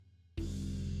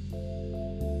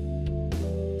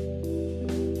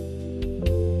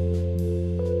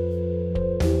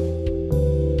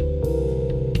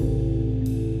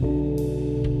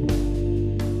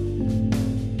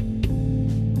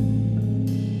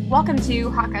Welcome to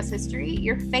Hot Goss History,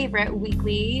 your favorite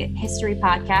weekly history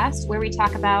podcast where we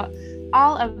talk about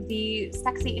all of the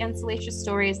sexy and salacious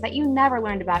stories that you never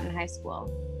learned about in high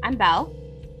school. I'm Belle.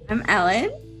 I'm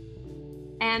Ellen.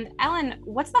 And Ellen,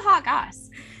 what's the hot goss?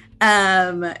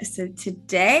 So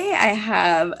today I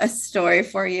have a story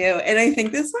for you, and I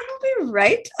think this one will be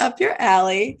right up your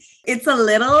alley.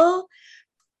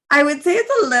 I would say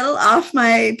it's a little off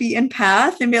my beaten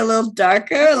path, maybe a little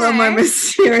darker, a little more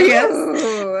mysterious.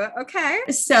 Ooh, okay.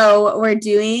 So we're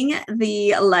doing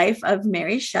the life of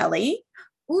Mary Shelley.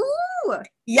 Ooh.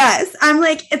 Yes.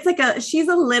 She's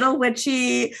a little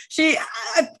witchy.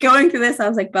 Going through this, I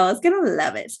was like, Bella's going to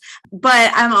love it.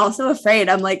 But I'm also afraid.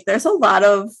 I'm like, there's a lot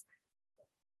of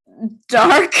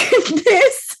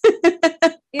darkness.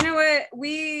 You know what?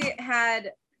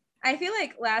 I feel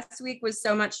like last week was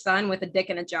so much fun with a dick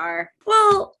in a jar.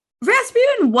 Well,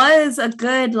 Rasputin was a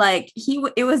good,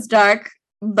 it was dark,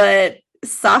 but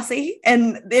saucy,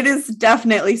 and it is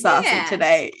definitely saucy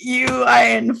today. You are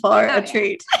in for a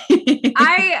treat.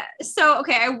 I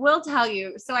will tell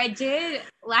you. So I did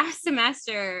last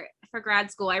semester for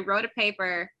grad school. I wrote a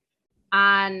paper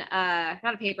on, I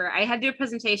had to do a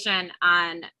presentation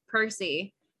on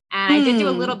Percy. And I did do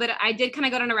a little bit. I did kind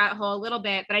of go down a rabbit hole a little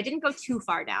bit, but I didn't go too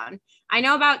far down. I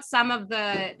know about some of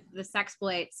the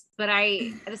sexploits, but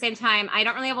at the same time, I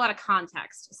don't really have a lot of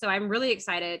context. So I'm really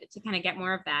excited to kind of get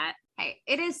more of that. Hey,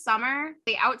 it is summer.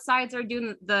 The outsides are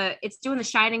doing it's doing the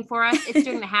shining for us. It's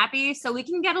doing the happy. So we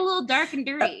can get a little dark and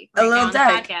dirty. A little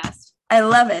dark. Podcast. I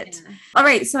love it. Yeah. All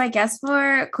right. So I guess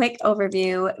for a quick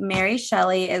overview, Mary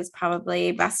Shelley is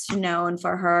probably best known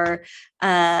for her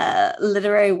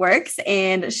literary works,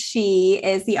 and she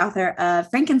is the author of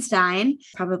Frankenstein,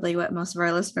 probably what most of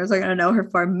our listeners are going to know her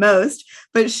for most,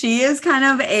 but she is kind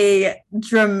of a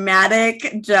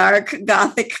dramatic, dark,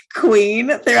 gothic queen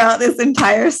throughout this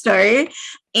entire story.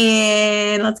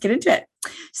 And let's get into it.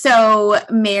 So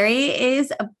Mary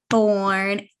is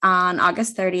born on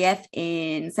August 30th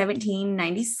in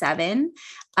 1797.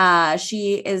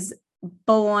 She is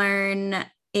born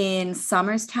in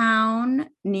Somerstown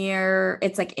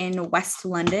it's like in West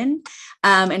London.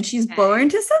 And she's born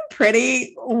to some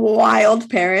pretty wild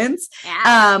parents.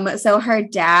 Yeah. So her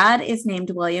dad is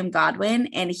named William Godwin,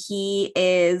 and he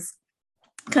is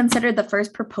considered the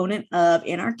first proponent of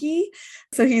anarchy.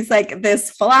 So he's like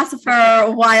this philosopher,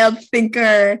 wild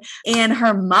thinker, and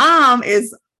her mom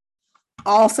is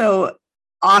also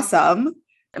awesome,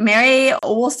 Mary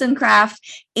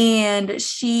Wollstonecraft, and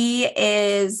she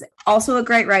is also a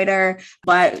great writer,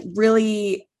 but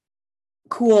really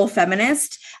cool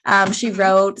feminist. She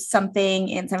wrote something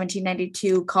in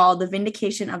 1792 called The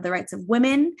Vindication of the Rights of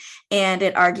Women, and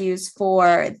it argues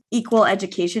for equal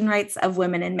education rights of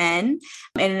women and men,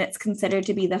 and it's considered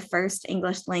to be the first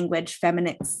English language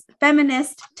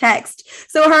feminist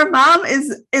text. So her mom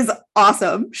is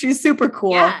awesome. She's super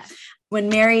cool. Yeah. When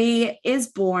Mary is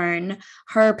born,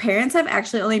 her parents have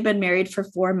actually only been married for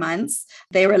 4 months.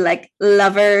 They were like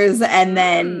lovers, and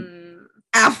then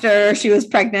after she was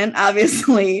pregnant,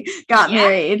 obviously got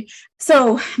married.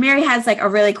 So Mary has like a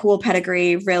really cool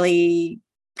pedigree, really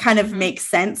kind of makes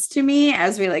sense to me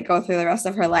as we like go through the rest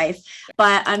of her life.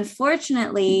 But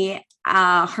unfortunately,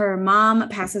 her mom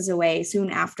passes away soon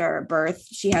after birth.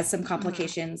 She has some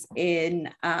complications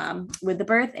with the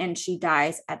birth, and she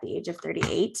dies at the age of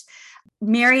 38.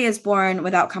 Mary is born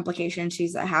without complications.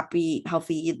 She's a happy,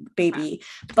 healthy baby,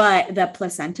 but the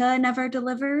placenta never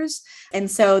delivers. And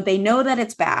so they know that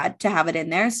it's bad to have it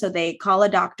in there. So they call a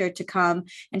doctor to come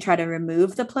and try to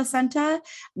remove the placenta,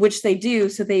 which they do.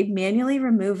 So they manually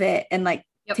remove it and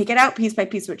take it out piece by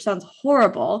piece, which sounds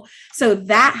horrible. So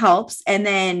that helps. And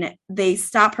then they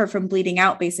stop her from bleeding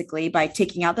out basically by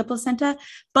taking out the placenta.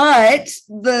 But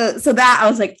I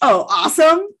was like, oh,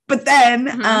 awesome. But then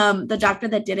the doctor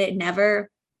that did it never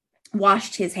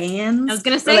washed his hands. I was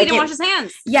going to say, he didn't wash his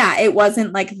hands. Yeah. It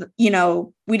wasn't like,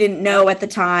 we didn't know at the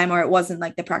time, or it wasn't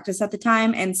like the practice at the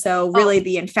time. And so really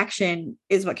the infection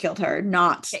is what killed her,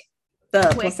 not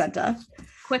the placenta.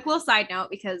 Quick little side note,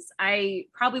 because I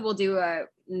probably will do a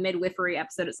midwifery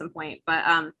episode at some point, but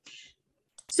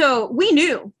so we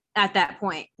knew at that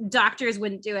point doctors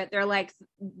wouldn't do it. They're like,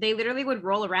 they literally would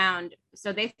roll around,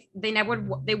 so they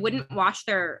wouldn't wash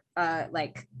their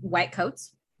white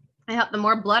coats. The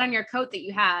more blood on your coat that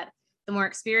you had, the more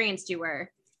experienced you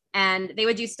were. And they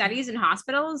would do studies in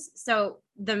hospitals, so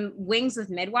the wings of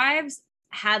midwives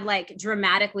had like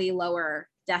dramatically lower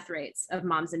death rates of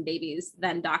moms and babies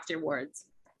than doctor wards.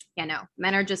 Yeah, no,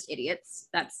 men are just idiots.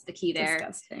 That's the key there.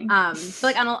 Disgusting. But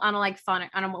like on a like fun,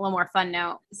 on a little more fun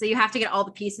note, so you have to get all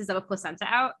the pieces of a placenta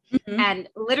out, and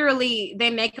literally they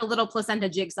make a little placenta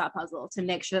jigsaw puzzle to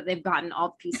make sure that they've gotten all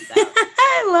the pieces out.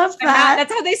 I love that.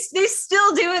 That's how they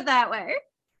still do it that way.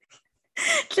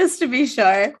 Just to be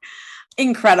sure.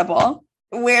 Incredible.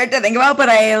 Weird to think about, but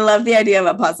I love the idea of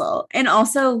a puzzle. And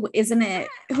also, isn't it,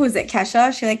 who is it,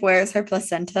 Kesha? She like wears her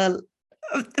placenta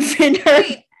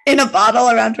in a bottle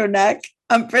around her neck.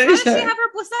 I'm pretty sure. How does she have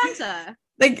her placenta?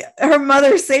 Like her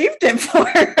mother saved it for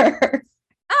her.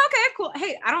 Oh, okay, cool.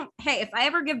 Hey, if I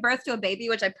ever give birth to a baby,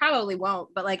 which I probably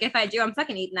won't, but like if I do, I'm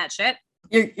fucking eating that shit.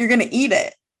 You're gonna eat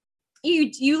it.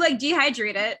 You like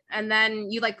dehydrate it and then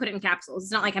you like put it in capsules.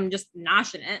 It's not like I'm just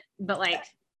noshing it, but like.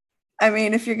 I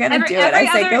mean, if you're gonna do it,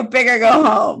 I say go big or go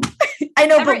home. I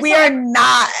know, but we are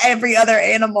not every other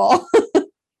animal.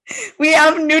 We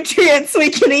have nutrients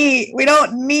we can eat. We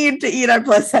don't need to eat our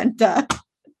placenta.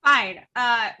 Fine.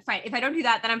 If I don't do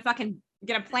that, then I'm fucking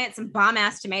gonna plant some bomb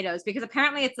ass tomatoes because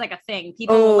apparently it's like a thing.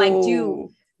 People like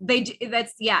do. They do.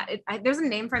 That's there's a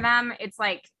name for them. It's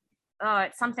like,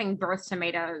 it's something birth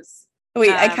tomatoes.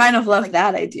 Wait, I kind of love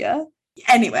that idea.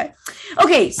 Anyway,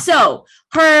 okay, so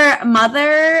her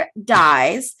mother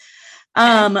dies,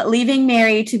 leaving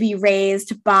Mary to be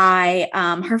raised by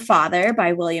her father,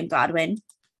 by William Godwin.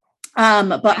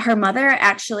 But her mother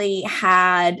actually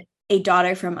had a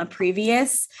daughter from a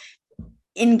previous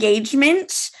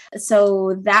engagement.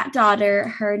 So that daughter,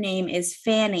 her name is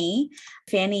Fanny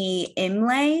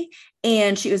Imlay,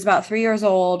 and she was about 3 years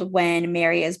old when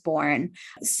Mary is born.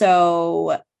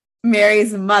 So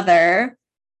Mary's mother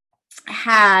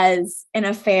has an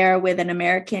affair with an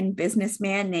American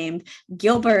businessman named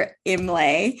Gilbert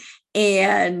Imlay,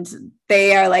 and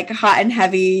they are like hot and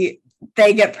heavy.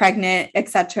 They get pregnant,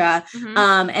 etc.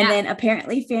 And then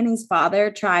apparently Fanny's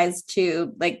father tries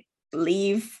to like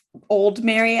leave old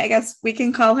Mary, I guess we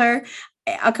can call her,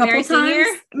 a couple times. Senior?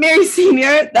 Mary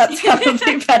Senior, that's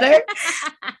probably better.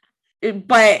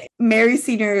 But Mary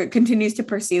Senior continues to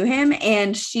pursue him,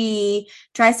 and she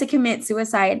tries to commit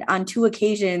suicide on 2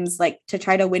 occasions, like to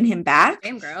try to win him back.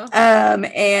 Damn girl.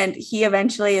 And he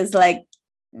eventually is like,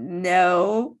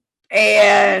 no.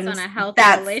 And that's on a healthy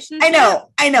relationship.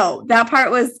 I know. That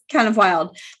part was kind of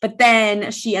wild. But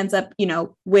then she ends up,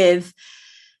 with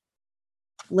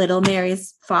little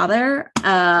Mary's father.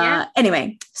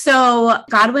 Anyway, so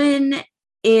Godwin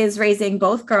is raising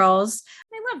both girls.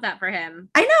 I love that for him.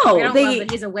 I know. I don't love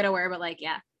that he's a widower, but like,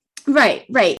 yeah. Right.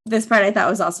 This part I thought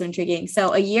was also intriguing.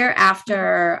 So a year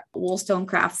after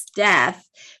Wollstonecraft's death,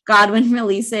 Godwin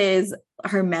releases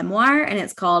her memoir, and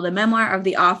it's called A Memoir of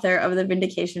the Author of the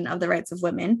Vindication of the Rights of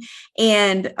Women.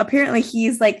 And apparently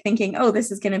he's like thinking, oh,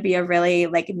 this is going to be a really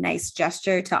like nice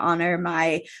gesture to honor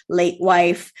my late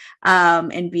wife,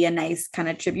 and be a nice kind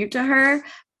of tribute to her.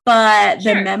 But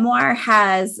the memoir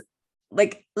has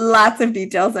like lots of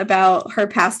details about her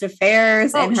past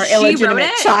affairs and her illegitimate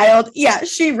child. Yeah,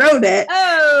 she wrote it.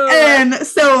 Oh. And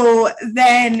so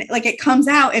then like it comes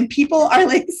out and people are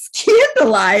like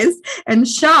scandalized and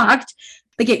shocked.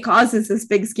 Like it causes this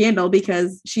big scandal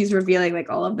because she's revealing like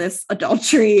all of this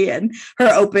adultery and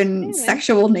her open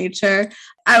sexual nature.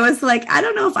 I was like, I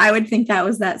don't know if I would think that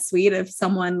was that sweet if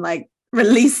someone like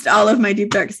released all of my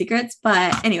deep dark secrets.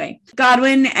 But anyway,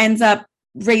 Godwin ends up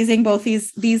raising both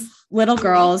these little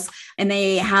girls, and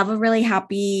they have a really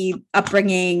happy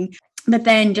upbringing. But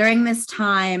then during this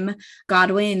time,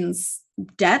 Godwin's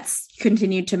debts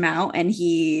continued to mount, and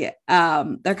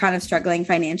they're kind of struggling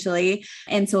financially.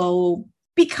 And so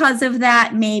because of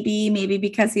that, maybe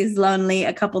because he's lonely,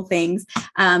 a couple things,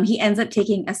 he ends up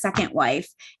taking a second wife,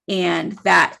 and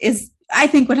that is, I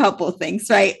think, would help both things,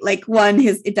 right? Like one,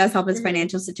 it does help his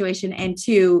financial situation, and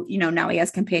 2, now he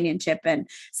has companionship and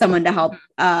someone to help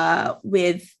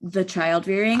with the child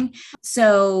rearing.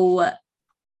 So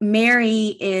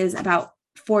Mary is about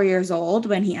 4 years old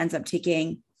when he ends up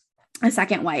taking a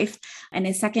second wife, and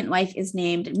his second wife is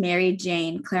named Mary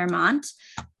Jane Claremont,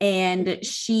 and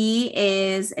she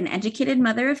is an educated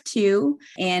mother of 2,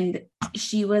 and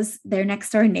she was their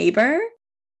next door neighbor.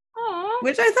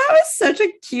 Which I thought was such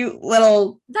a cute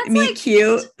little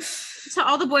cute. To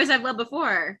all the boys I've loved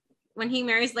before, when he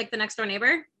marries like the next door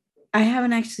neighbor. I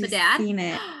haven't actually seen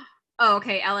it. Oh,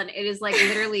 okay, Ellen. It is like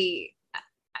literally,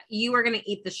 you are gonna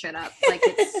eat the shit up. Like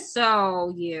it's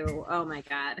so you. Oh my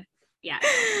god. Yeah.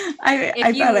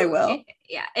 I thought I will.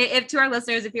 If to our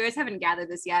listeners, if you guys haven't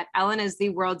gathered this yet, Ellen is the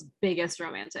world's biggest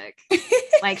romantic.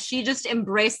 Like she just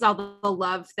embraces all the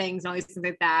love things and all these things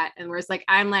like that. And whereas like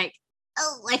I'm like,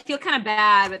 oh, I feel kind of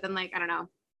bad, but then like, I don't know.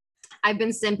 I've been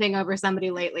simping over somebody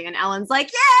lately, and Ellen's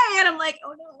like, yay! And I'm like,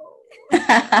 oh no.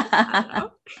 I don't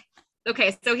know.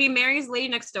 Okay, so he marries Lady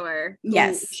Next Door.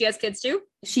 Yes. She has kids too?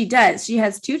 She does. She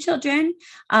has 2 children,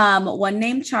 one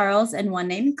named Charles and one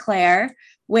named Claire,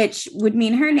 which would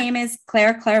mean her name is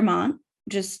Claire Claremont.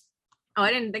 Just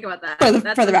I didn't think about that.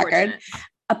 For the record.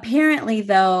 Apparently,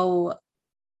 though,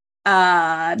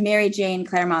 Mary Jane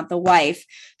Claremont, the wife,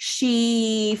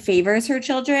 she favors her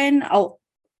children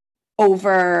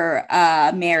over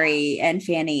Mary and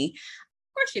Fanny.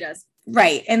 Of course she does.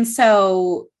 Right. And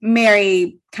so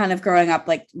Mary kind of growing up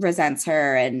like resents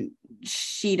her, and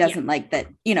she doesn't like that,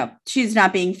 she's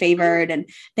not being favored and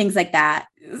things like that.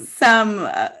 Some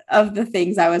of the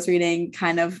things I was reading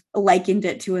kind of likened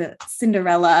it to a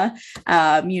Cinderella,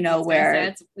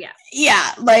 where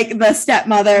like the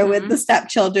stepmother with the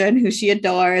stepchildren who she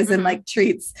adores and like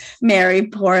treats Mary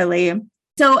poorly.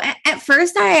 So at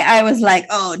first I was like,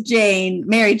 oh,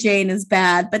 Mary Jane is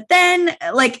bad. But then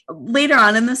like later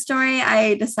on in the story,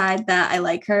 I decide that I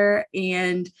like her,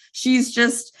 and she's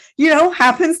just,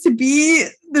 happens to be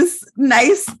this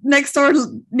nice next door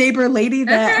neighbor lady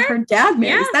that her dad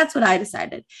marries. Yeah. That's what I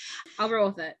decided. I'll roll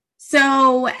with it.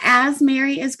 So as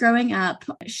Mary is growing up,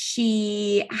 her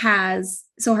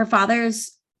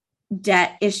father's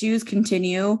debt issues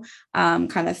continue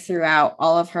kind of throughout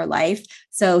all of her life.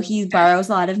 So he borrows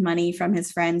a lot of money from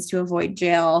his friends to avoid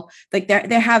jail. Like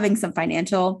they're having some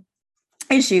financial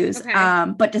issues. Okay.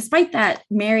 But despite that,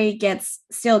 Mary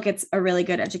still gets a really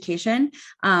good education.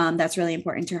 That's really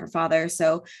important to her father.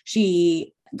 So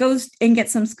she goes and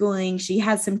gets some schooling. She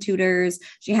has some tutors.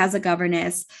 She has a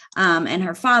governess. And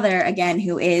her father, again,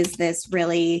 who is this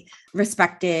really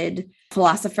respected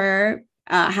philosopher,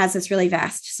 has this really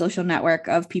vast social network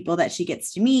of people that she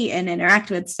gets to meet and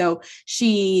interact with. So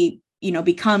she,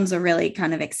 becomes a really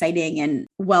kind of exciting and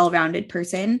well-rounded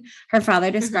person. Her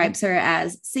father describes her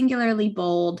as singularly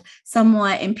bold,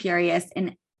 somewhat imperious,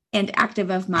 and active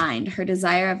of mind. Her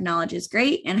desire of knowledge is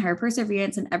great, and her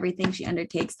perseverance in everything she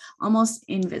undertakes almost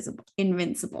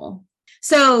invincible.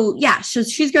 So yeah,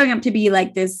 she's growing up to be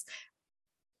like this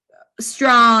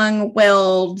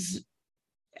strong-willed,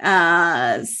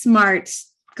 smart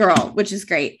girl, which is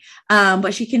great.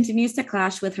 But she continues to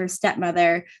clash with her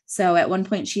stepmother. So at one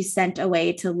point she's sent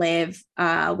away to live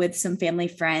with some family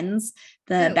friends,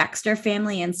 the Baxter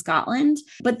family in Scotland.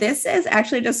 But this is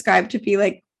actually described to be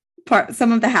like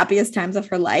some of the happiest times of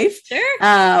her life. Sure.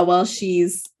 While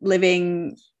she's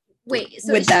living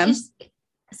with them.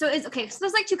 So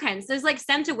there's like 2 kinds. There's like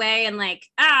sent away and like,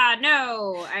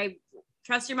 no, I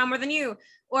trust your mom more than you.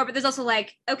 But there's also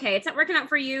like, okay, it's not working out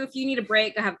for you. If you need a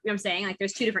break, you know what I'm saying? Like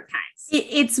there's 2 different kinds.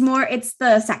 It's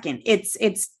the second.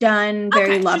 It's done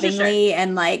very lovingly. Sure.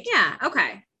 And like, yeah.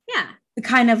 Okay. Yeah.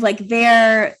 Kind of like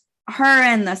her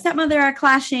and the stepmother are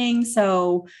clashing.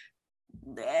 So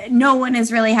no one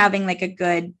is really having like a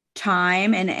good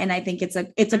time. And I think it's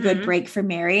a good break for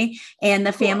Mary. And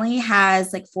the family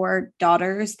has like 4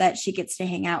 daughters that she gets to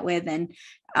hang out with. And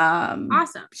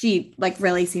awesome. She like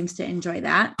really seems to enjoy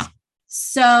that.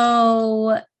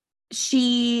 So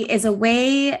she is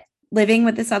away living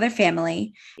with this other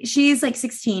family. She's like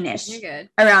 16-ish. You're good.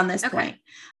 Around this point.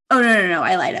 Oh, no.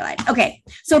 I lied. Okay.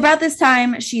 So about this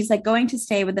time, she's like going to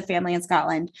stay with the family in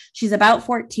Scotland. She's about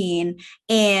 14.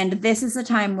 And this is the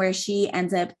time where she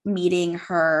ends up meeting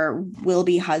her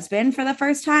will-be husband for the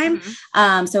first time.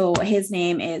 So his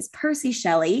name is Percy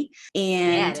Shelley.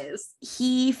 And it is.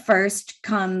 He first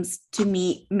comes to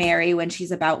meet Mary when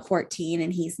she's about 14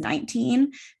 and he's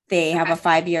 19. They have a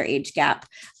 5-year age gap.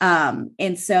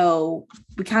 And so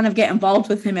we kind of get involved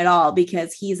with him at all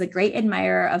because he's a great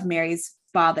admirer of Mary's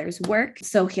father's work.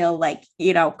 So he'll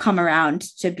come around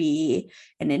to be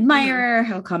an admirer.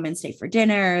 He'll come and stay for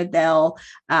dinner. They'll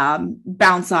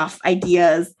bounce off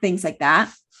ideas, things like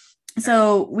that.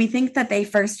 So we think that they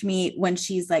first meet when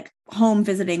she's like home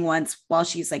visiting once while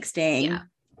she's like staying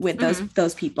with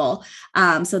those people.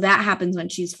 So that happens when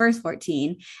she's first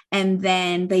 14. And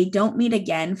then they don't meet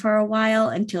again for a while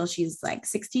until she's like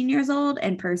 16 years old.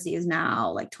 And Percy is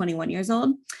now like 21 years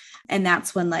old. And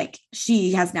that's when like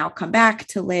she has now come back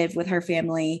to live with her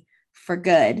family for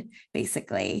good,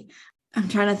 basically. I'm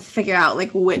trying to figure out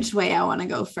like which way I want to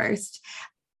go first.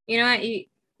 You know what? I got you.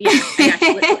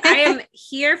 I am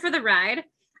here for the ride.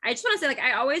 I just want to say, like,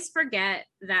 I always forget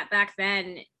that back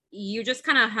then you just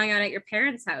kind of hung out at your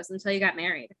parents' house until you got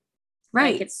married.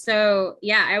 Right. Like, it's so,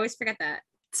 yeah, I always forget that.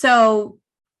 So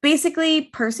basically,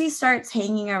 Percy starts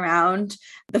hanging around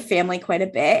the family quite a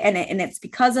bit, and it's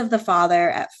because of the father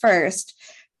at first,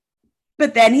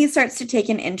 but then he starts to take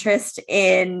an interest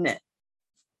in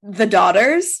the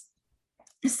daughters.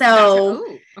 So,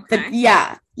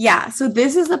 Yeah. So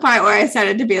this is the part where I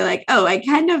started to be like, oh, I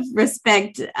kind of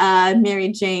respect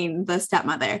Mary Jane, the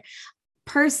stepmother.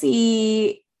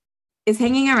 Percy is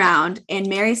hanging around, and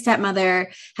Mary's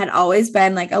stepmother had always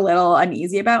been like a little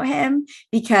uneasy about him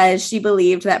because she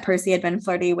believed that Percy had been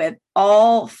flirty with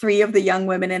all three of the young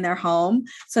women in their home.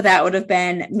 So that would have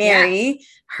been Mary,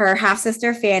 her half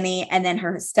sister Fanny, and then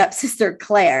her stepsister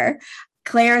Claire.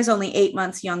 Claire is only 8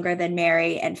 months younger than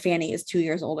Mary, and Fanny is 2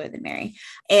 years older than Mary.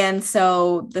 And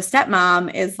so the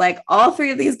stepmom is like, all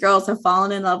three of these girls have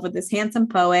fallen in love with this handsome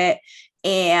poet,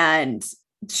 and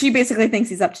she basically thinks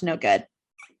he's up to no good.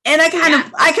 And I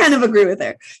kind of agree with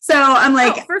her. So I'm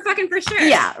like, for sure.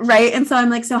 Yeah, right. And so I'm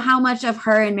like, so how much of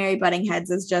her and Mary butting heads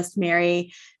is just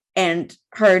Mary and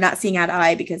her not seeing eye to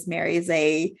eye because Mary is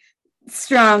a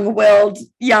strong-willed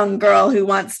young girl who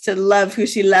wants to love who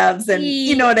she loves, and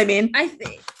you know what I mean? I feel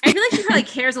like she probably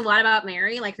cares a lot about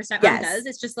Mary, like her stepmom does.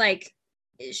 It's just like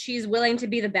she's willing to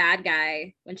be the bad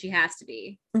guy when she has to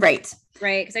be. Right.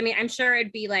 Because I mean, I'm sure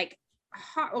it'd be like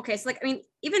hard. Okay, so like I mean,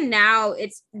 even now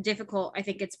it's difficult. I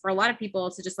think it's for a lot of people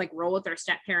to just like roll with their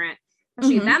step parent.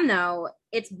 Especially them though,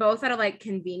 it's both out of like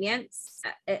convenience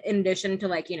in addition to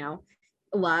like, you know,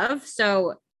 love.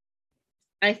 So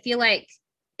I feel like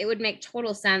it would make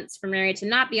total sense for Mary to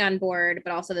not be on board,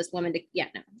 but also this woman to,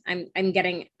 I'm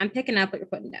picking up what you're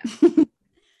putting down.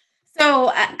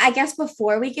 So I guess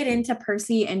before we get into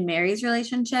Percy and Mary's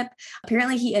relationship,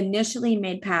 apparently he initially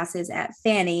made passes at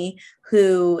Fanny,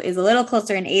 who is a little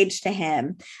closer in age to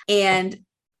him. And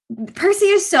Percy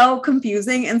is so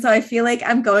confusing. And so I feel like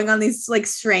I'm going on these like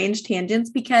strange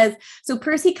tangents because so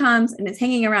Percy comes and is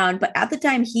hanging around, but at the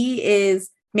time he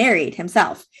is married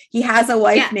himself. He has a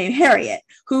wife named Harriet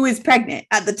who is pregnant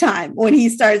at the time when he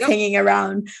starts hanging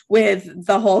around with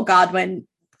the whole Godwin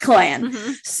clan.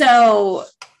 So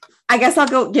I guess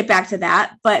I'll get back to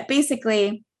that. But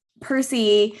basically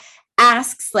Percy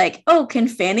asks like, oh, can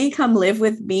Fanny come live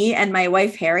with me and my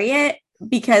wife Harriet?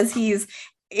 Because he's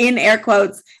in air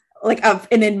quotes, like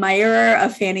an admirer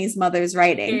of Fanny's mother's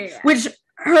writing, which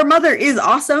her mother is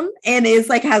awesome and is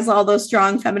like has all those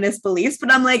strong feminist beliefs,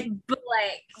 but I'm like,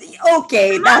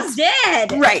 okay, that's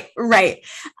dead. Right.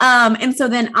 And so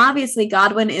then obviously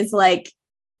Godwin is like,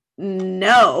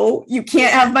 no, you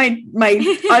can't have my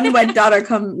unwed daughter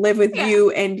come live with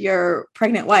you and your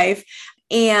pregnant wife.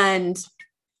 And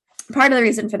part of the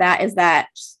reason for that is that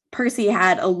Percy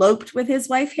had eloped with his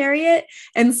wife Harriet,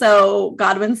 and so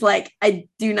Godwin's like, I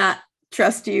do not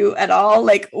trust you at all,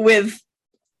 like with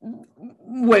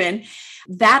women.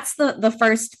 That's the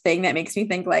first thing that makes me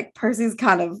think like Percy's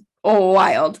kind of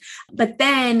wild. But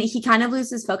then he kind of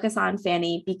loses focus on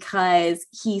Fanny because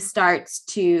he starts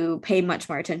to pay much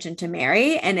more attention to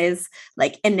Mary and is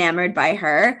like enamored by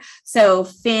her. So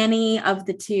Fanny of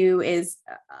the two is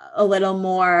a little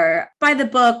more by the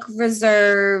book,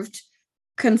 reserved,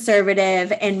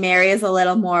 conservative, and Mary is a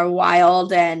little more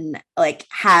wild and like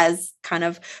has kind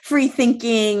of free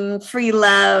thinking, free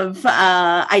love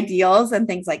ideals and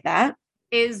things like that.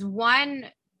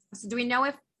 So do we know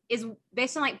if is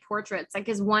based on like portraits, like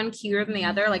is one cuter than the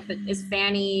other? Like is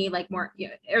Fanny like more,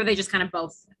 or are they just kind of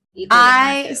both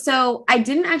equally? So I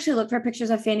didn't actually look for pictures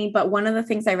of Fanny, but one of the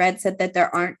things I read said that there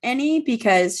aren't any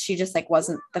because she just like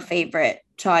wasn't the favorite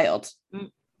child.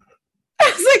 I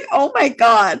was like, oh my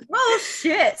God. Oh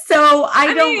shit. So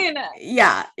I mean,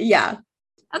 yeah.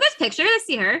 Oh, there's pictures. I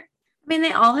see her. I mean,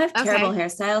 they all have terrible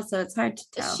hairstyles, so it's hard to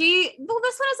tell. This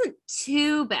one isn't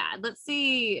too bad. Let's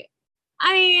see.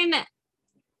 I mean,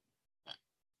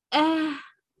 I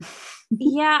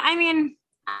mean,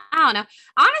 I don't know.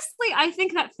 Honestly, I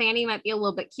think that Fanny might be a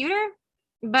little bit cuter,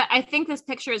 but I think this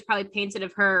picture is probably painted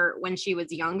of her when she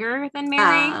was younger than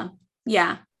Mary.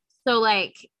 Yeah. So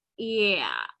like,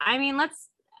 I mean, I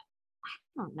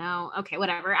don't know. Okay,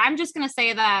 whatever. I'm just going to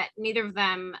say that neither of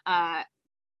them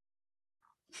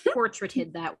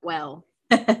portraited that well.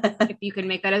 If you can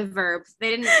make that a verb.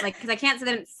 They didn't like, because I can't say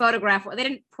they didn't photograph, they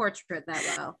didn't portrait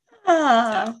that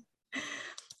well.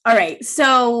 All right.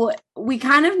 So we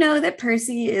kind of know that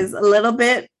Percy is a little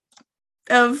bit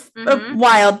of a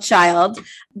wild child,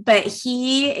 but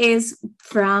he is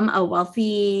from a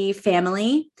wealthy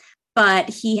family. But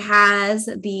he has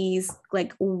these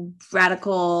like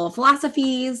radical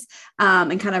philosophies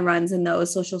and kind of runs in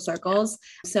those social circles.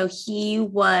 So he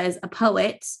was a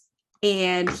poet,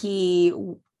 and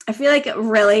I feel like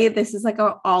really this is like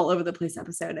a all over the place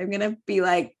episode. I'm going to be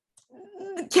like,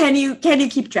 can you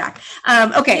keep track?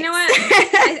 Okay. You know what?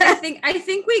 I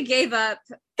think we gave up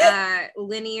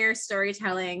linear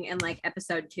storytelling in like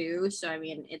episode 2. So I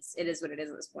mean, it is what it is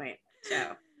at this point.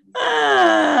 So.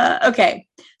 Okay,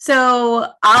 so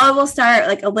I will start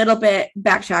like a little bit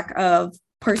backtrack of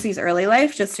Percy's early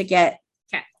life just to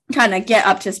kind of get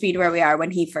up to speed where we are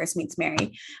when he first meets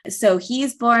Mary. So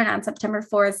he's born on September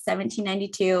 4th,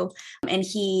 1792. And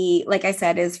he, like I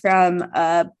said, is from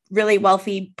a really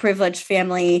wealthy, privileged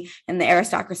family in the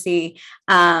aristocracy.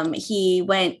 He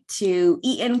went to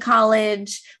Eton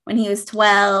College when he was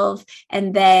 12.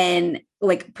 And then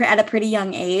at a pretty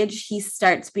young age, he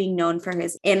starts being known for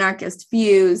his anarchist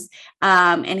views.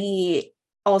 And he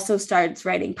also starts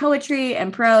writing poetry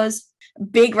and prose.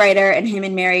 Big writer, and him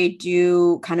and Mary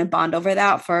do kind of bond over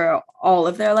that for all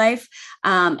of their life.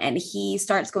 And he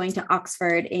starts going to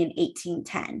Oxford in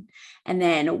 1810. And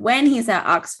then when he's at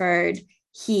Oxford,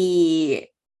 he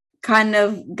kind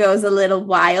of goes a little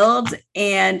wild,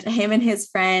 and him and his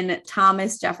friend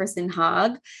Thomas Jefferson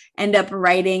Hogg end up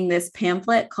writing this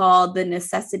pamphlet called The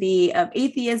Necessity of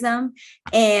Atheism,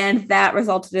 and that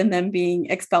resulted in them being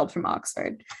expelled from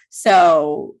Oxford.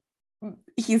 So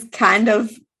he's kind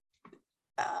of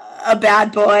a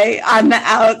bad boy on the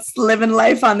outs, living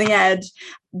life on the edge.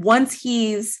 Once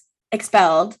he's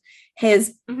expelled,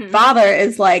 his father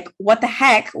is like, what the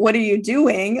heck? What are you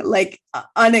doing? Like,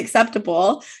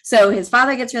 unacceptable. So his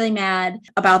father gets really mad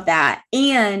about that.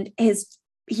 And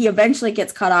he eventually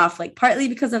gets cut off, like partly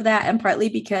because of that and partly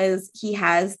because he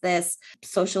has this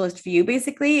socialist view,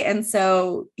 basically. And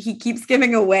so he keeps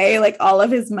giving away like all of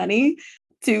his money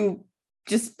to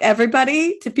just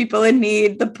everybody, to people in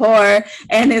need, the poor,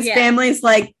 and his family's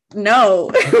like,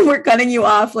 no, we're cutting you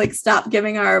off. Like, stop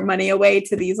giving our money away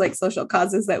to these like social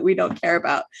causes that we don't care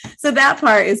about. So that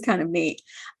part is kind of neat.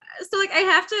 So like I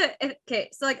have to, okay,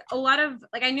 so like a lot of,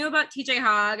 like I knew about TJ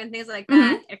Hogg and things like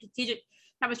that, TJ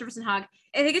Thomas Jefferson Hogg.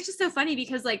 I think it's just so funny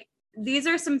because like these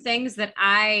are some things that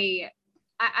I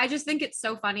just think it's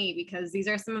so funny because these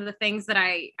are some of the things that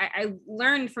I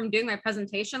learned from doing my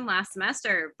presentation last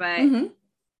semester, but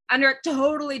under a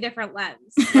totally different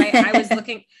lens, right?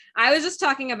 I was just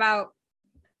talking about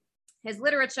his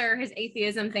literature, his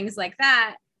atheism, things like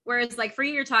that. Whereas like for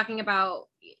you, you're talking about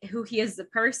who he is as a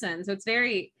person. So it's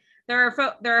very, there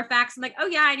are facts. I'm like, oh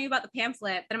yeah, I knew about the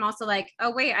pamphlet, but I'm also like,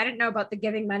 oh wait, I didn't know about the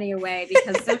giving money away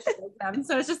because socialism.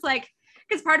 So it's just like,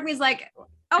 because part of me is like, oh,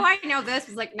 I know this.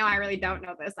 It's like, no, I really don't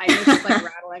know this. I know it's just like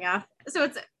rattling off. So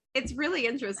it's really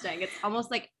interesting. It's almost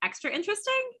like extra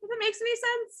interesting, if it makes any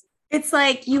sense. It's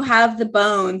like you have the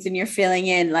bones and you're filling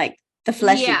in like the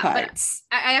fleshy parts.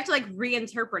 I have to like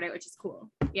reinterpret it, which is cool.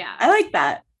 Yeah. I like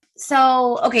that.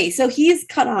 So, okay, so he's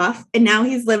cut off and now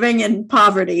he's living in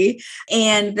poverty.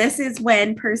 And this is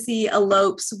when Percy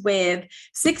elopes with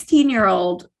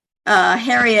 16-year-old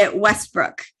Harriet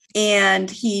Westbrook. And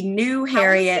he knew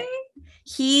Harriet.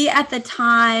 He at the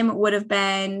time would have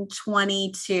been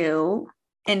 22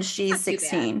 and she's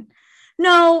 16.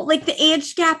 No, like the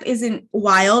age gap isn't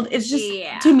wild. It's just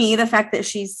to me, the fact that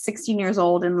she's 16 years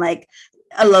old and like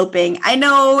eloping. I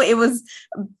know it was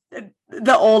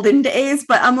the olden days,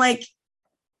 but I'm like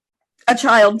a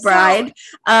child bride.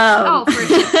 For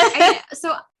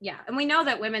sure. And we know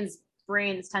that women's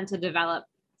brains tend to develop,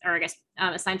 or I guess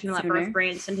assigned female at birth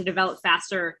brains tend to develop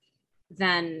faster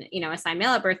than, assigned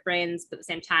male at birth brains. But at the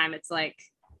same time, it's like,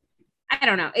 I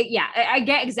don't know. I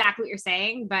get exactly what you're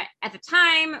saying, but at the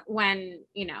time when,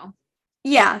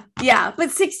 Yeah.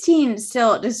 But 16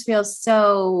 still just feels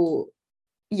so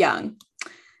young.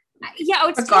 Yeah.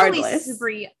 It's totally super.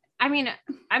 I mean,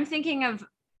 I'm thinking of,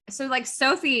 so like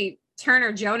Sophie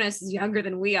Turner Jonas is younger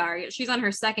than we are. She's on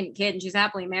her second kid and she's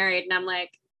happily married. And I'm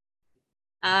like,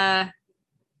 I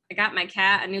got my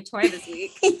cat a new toy this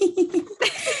week.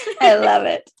 I love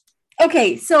it.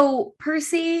 Okay. So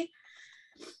Percy,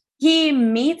 he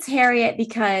meets Harriet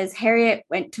because Harriet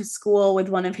went to school with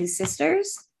one of his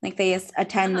sisters. Like they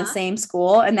attend the same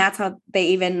school, and that's how they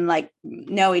even like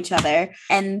know each other.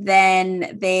 And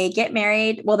then they get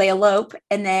married. Well, they elope,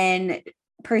 and then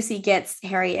Percy gets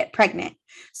Harriet pregnant.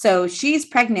 So she's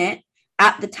pregnant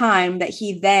at the time that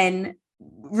he then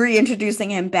reintroducing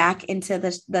him back into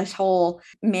this whole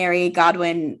Mary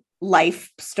Godwin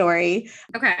life story.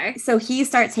 Okay. So he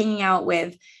starts hanging out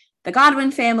with the Godwin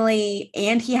family,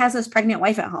 and he has his pregnant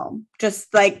wife at home,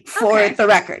 just like for the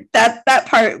record. That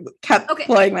part kept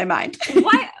blowing my mind.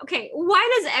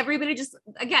 Why does everybody just,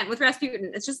 again, with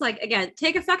Rasputin, it's just like, again,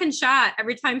 take a fucking shot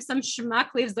every time some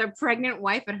schmuck leaves their pregnant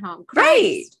wife at home.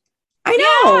 Christ. Right. I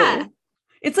know. Yeah.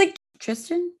 It's like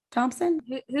Tristan Thompson.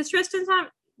 Who's Tristan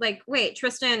Thompson? Like, wait,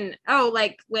 Tristan. Oh,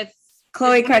 like with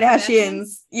Khloe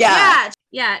Kardashian's. Yeah.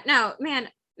 No, man,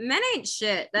 men ain't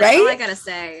shit. That's all I gotta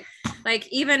say. Like,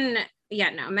 even,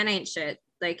 men ain't shit.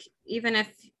 Like, even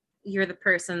if you're the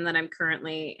person that I'm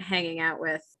currently hanging out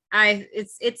with,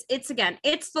 it's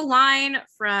the line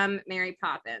from Mary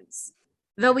Poppins.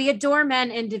 Though we adore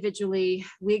men individually,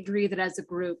 we agree that as a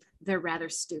group, they're rather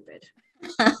stupid.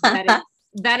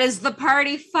 That is the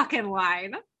party fucking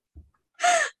line.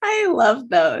 I love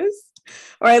those.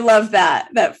 Or I love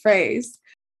that phrase.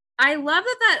 I love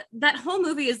that whole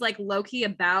movie is like low-key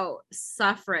about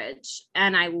suffrage,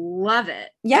 and I love it.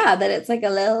 Yeah, that it's like a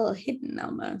little hidden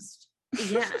almost.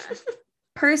 Yeah.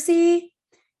 Percy,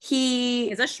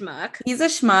 he's a schmuck. He's a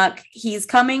schmuck. He's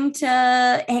coming to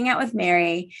hang out with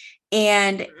Mary,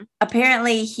 and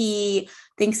apparently he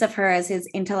thinks of her as his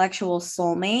intellectual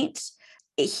soulmate.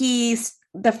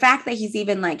 The fact that he's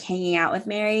even like hanging out with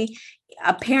Mary,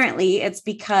 apparently it's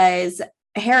because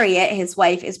Harriet, his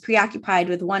wife, is preoccupied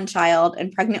with one child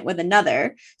and pregnant with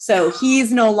another. So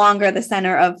he's no longer the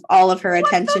center of all of her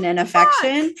attention and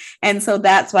affection. And so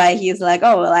that's why he's like,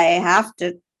 oh, well, I have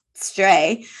to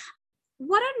stray.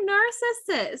 What a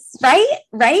narcissist.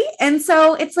 Right. And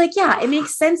so it's like, yeah, it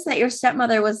makes sense that your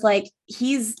stepmother was like,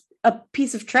 he's a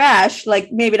piece of trash. Like,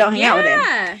 maybe don't hang out with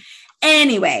him.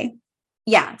 Anyway,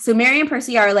 yeah. So Mary and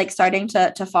Percy are like starting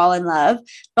to fall in love,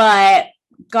 but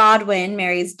Godwin,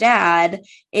 Mary's dad,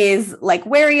 is like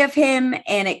wary of him,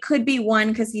 and it could be one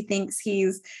because he thinks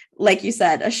he's, like you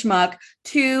said, a schmuck.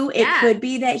 Two, it could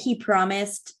be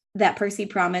that Percy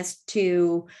promised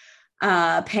to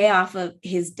pay off of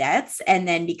his debts, and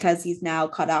then because he's now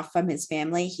cut off from his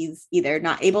family, he's either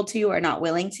not able to or not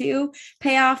willing to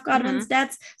pay off Godwin's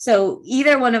debts. So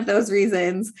either one of those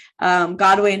reasons,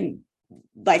 Godwin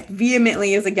like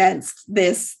vehemently is against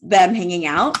them hanging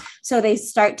out. So they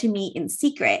start to meet in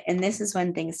secret. And this is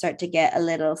when things start to get a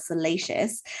little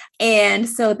salacious. And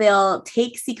so they'll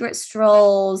take secret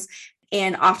strolls.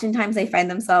 And oftentimes they find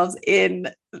themselves in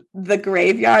the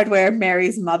graveyard where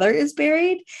Mary's mother is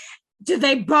buried. Did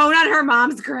they bone on her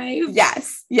mom's grave?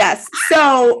 Yes.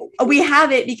 So we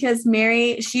have it because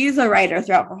Mary, she's a writer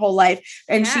throughout her whole life,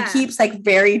 and she keeps like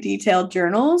very detailed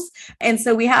journals. And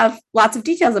so we have lots of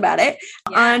details about it.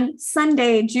 On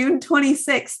Sunday, June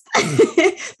 26th,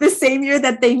 the same year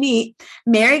that they meet,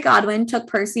 Mary Godwin took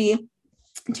Percy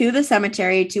to the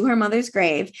cemetery, to her mother's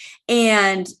grave,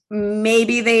 and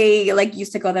maybe they like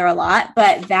used to go there a lot,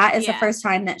 but that is the first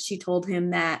time that she told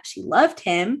him that she loved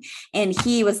him, and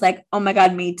he was like, oh my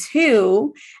god, me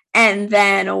too. And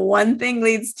then one thing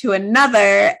leads to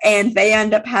another, and they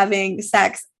end up having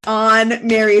sex on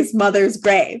Mary's mother's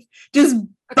grave, just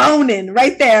boning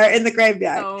right there in the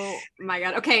graveyard. Oh my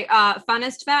god. Okay,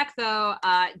 funnest fact though,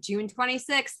 June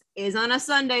 26th is on a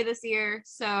Sunday this year,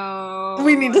 so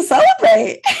we need to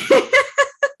celebrate.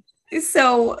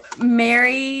 So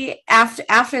Mary,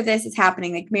 after this is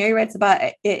happening, like Mary writes about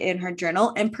it in her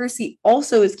journal, and Percy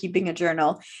also is keeping a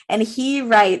journal, and he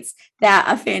writes that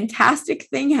a fantastic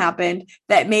thing happened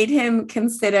that made him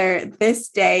consider this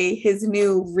day his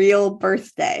new real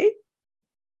birthday.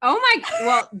 Oh my,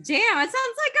 well, damn, it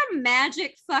sounds like a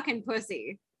magic fucking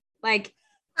pussy. Like,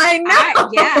 I know.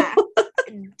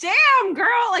 Damn,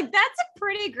 girl, like that's a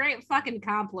pretty great fucking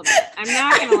compliment. I'm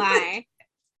not gonna lie.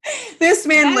 This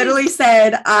man literally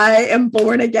said, I am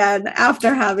born again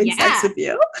after having sex with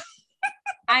you.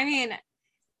 I mean,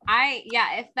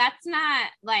 if that's not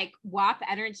like WAP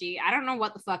energy, I don't know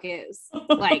what the fuck is.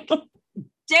 Like,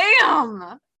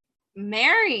 damn,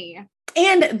 Mary.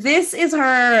 And this is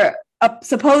her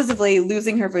supposedly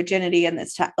losing her virginity in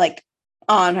this time, like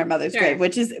on her mother's grave,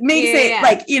 which is makes it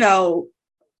like, you know,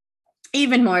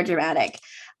 even more dramatic.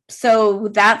 So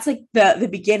that's like the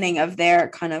beginning of their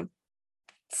kind of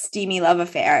steamy love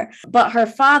affair. But her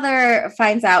father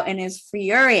finds out and is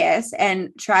furious and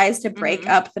tries to break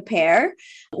up the pair.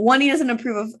 One, he doesn't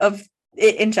approve of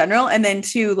it in general, and then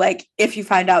two, like if you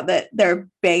find out that they're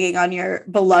banging on your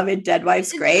beloved dead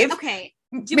wife's grave, okay,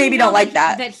 maybe don't like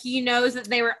that he knows that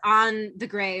they were on the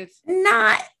grave.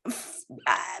 Not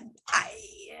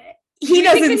he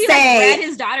doesn't say, like, read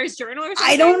his daughter's journal or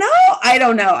something? I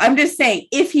don't know. I'm just saying,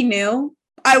 if he knew,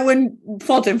 I wouldn't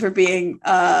fault him for being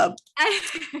not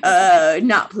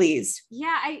pleased.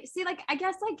 Yeah, I see. Like, I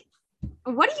guess, like,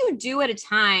 what do you do at a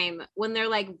time when there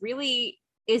like really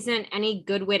isn't any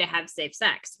good way to have safe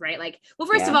sex, right? Like, well,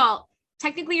 first of all,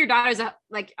 technically your daughter's a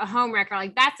home wrecker,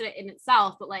 like that's it in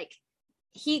itself, but like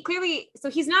he clearly, so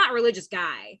he's not a religious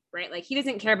guy, right? Like he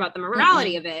doesn't care about the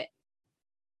morality of it,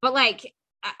 but like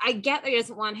I get that he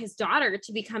doesn't want his daughter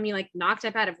to become like knocked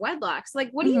up out of wedlock. So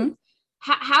like, what do you,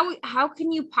 how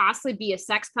can you possibly be a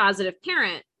sex positive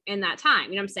parent in that time?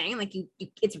 You know what I'm saying? Like you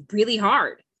it's really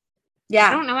hard. Yeah.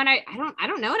 I don't know what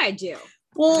I do.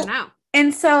 Well, I don't know.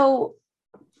 And so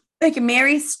like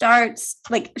Mary starts,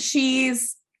 like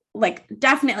she's like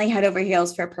definitely head over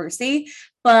heels for Percy,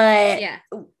 but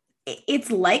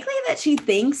it's likely that she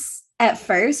thinks at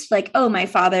first like, oh, my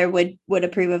father would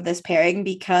approve of this pairing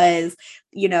because,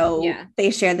 you know, they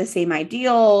share the same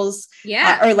ideals.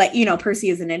 Or like, you know, Percy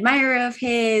is an admirer of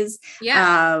his.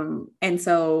 And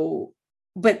so,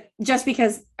 but just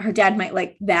because her dad might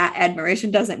like that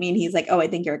admiration doesn't mean he's like, oh, I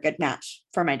think you're a good match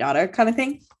for my daughter kind of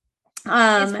thing.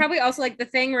 It's probably also like the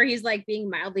thing where he's like being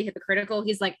mildly hypocritical.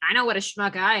 He's like, I know what a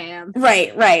schmuck I am.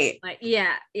 Right. Like,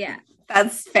 yeah.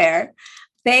 That's fair.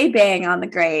 They bang on the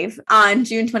grave on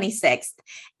June 26th.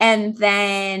 And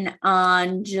then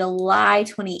on July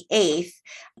 28th,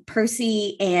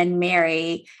 Percy and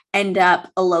Mary end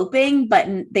up eloping, but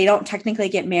they don't technically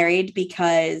get married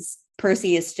because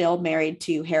Percy is still married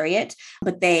to Harriet,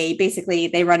 but they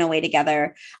run away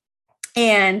together.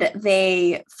 And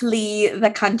they flee the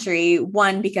country,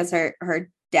 one, because her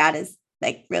dad is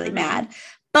like really mad,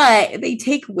 but they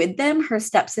take with them her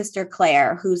stepsister,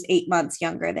 Claire, who's 8 months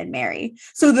younger than Mary.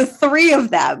 So the three of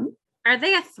them. Are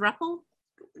they a throuple?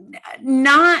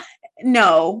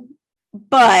 No,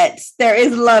 but there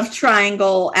is love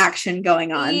triangle action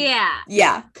going on.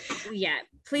 Yeah.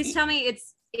 Please tell me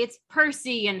it's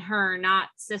Percy and her, not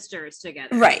sisters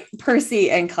together. Right.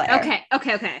 Percy and Claire.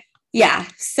 Okay. Yeah.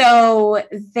 So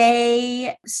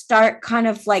they start kind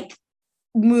of like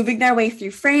moving their way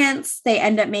through France. They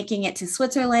end up making it to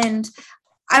Switzerland.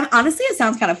 Honestly, it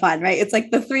sounds kind of fun, right? It's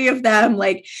like the three of them,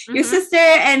 like your sister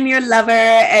and your lover,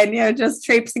 and you're just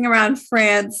traipsing around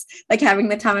France, like having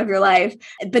the time of your life.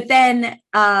 But then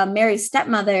Mary's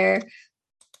stepmother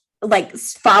like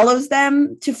follows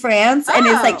them to France and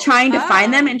is like trying to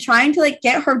find them and trying to like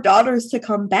get her daughters to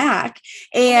come back.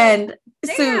 And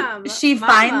so she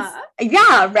finds,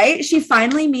 she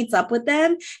finally meets up with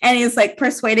them and is like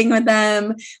persuading with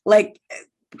them, like,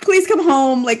 please come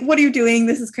home. Like, what are you doing?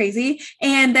 This is crazy.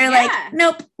 And they're like,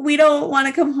 nope, we don't want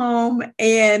to come home.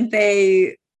 And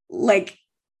they like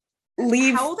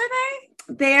leave. How old are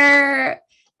they? They're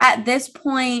at this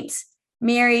point,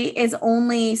 Mary is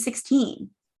only 16.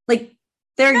 Like,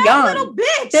 they're young. Little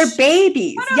bitch. They're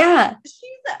babies.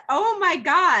 Oh my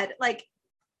God. Like,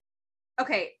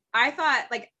 okay. I thought,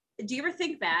 like, do you ever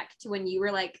think back to when you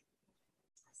were like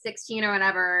 16 or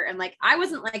whatever? And like, I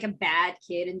wasn't like a bad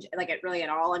kid and like really at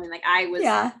all. I mean, like I was,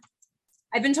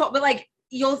 I've been told, but like,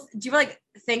 do you ever like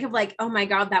think of like, oh my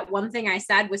God, that one thing I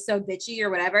said was so bitchy or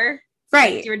whatever?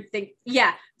 Right. Like, you would think,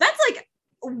 that's like,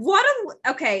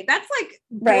 that's like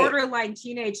borderline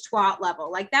teenage twat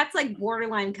level. Like that's like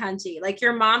borderline cunty. Like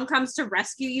your mom comes to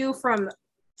rescue you from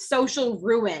social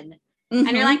ruin.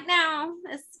 And you're like, no,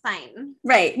 it's fine.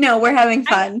 Right. No, we're having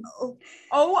fun.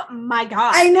 Oh my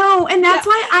God. I know. And that's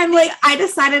why I'm like, I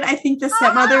decided I think the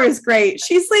stepmother is great.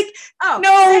 She's like, no,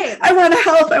 same. I want to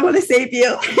help. I want to save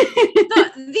you.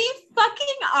 the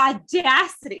fucking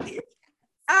audacity.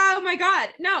 Oh my God.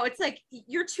 No, it's like,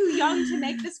 you're too young to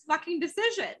make this fucking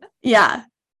decision. Yeah.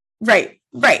 Right.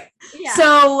 Yeah.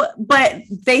 So, but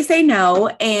they say no.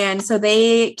 And so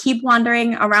they keep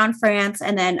wandering around France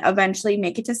and then eventually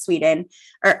make it to Sweden.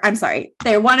 Or I'm sorry,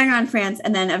 they're wandering around France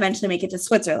and then eventually make it to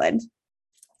Switzerland.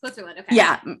 Okay.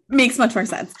 Yeah. Makes much more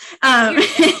sense.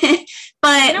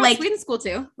 But like Sweden's cool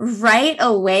too. Right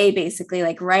away, basically,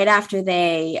 like right after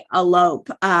they elope,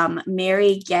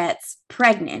 Mary gets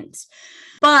pregnant.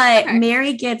 But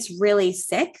Mary gets really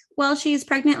sick while she's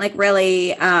pregnant, like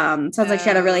really, sounds like she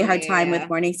had a really hard time with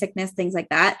morning sickness, things like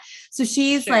that. So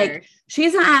she's like,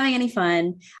 she's not having any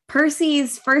fun.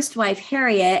 Percy's first wife,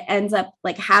 Harriet, ends up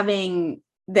like having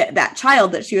that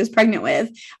child that she was pregnant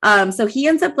with. So he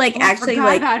ends up like actually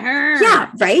like, about her. Yeah,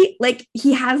 right. Like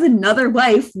he has another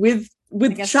wife with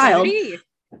child.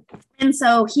 And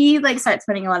so he like starts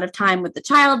spending a lot of time with the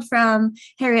child from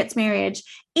Harriet's marriage,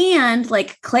 and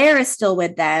like Claire is still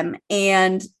with them,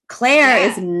 and Claire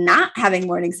is not having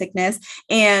morning sickness.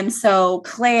 And so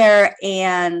Claire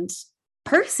and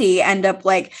Percy end up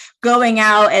like going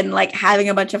out and like having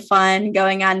a bunch of fun,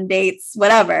 going on dates,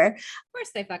 whatever. Of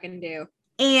course they fucking do.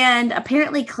 And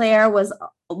apparently Claire was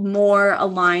more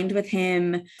aligned with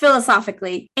him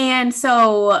philosophically. And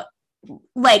so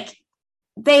like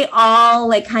they all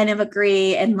like kind of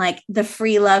agree in like the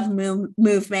free love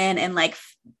movement and like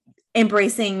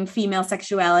embracing female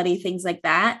sexuality, things like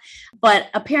that. But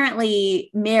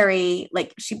apparently Mary,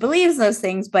 like she believes those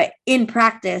things, but in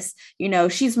practice, you know,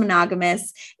 she's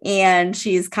monogamous and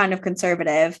she's kind of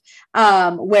conservative.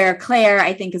 Where Claire,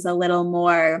 I think, is a little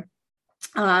more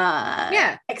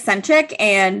eccentric,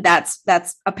 and that's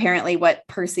apparently what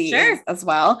Percy is as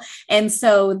well. And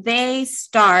so they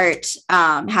start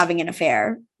having an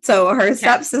affair. So her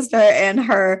stepsister and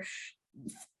her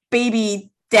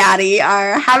baby daddy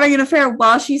are having an affair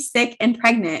while she's sick and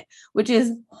pregnant, which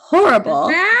is horrible.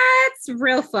 That's That's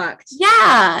real fucked.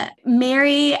 Yeah.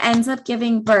 Mary ends up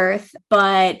giving birth,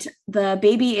 but the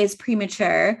baby is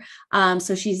premature.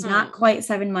 So she's not quite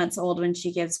 7 months old when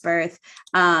she gives birth,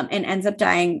 and ends up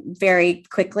dying very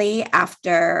quickly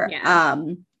after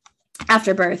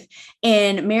birth.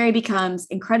 And Mary becomes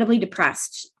incredibly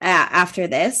depressed after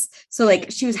this. So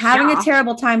like she was having a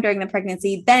terrible time during the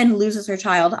pregnancy, then loses her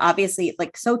child, obviously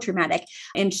like so traumatic.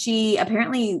 And she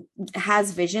apparently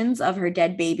has visions of her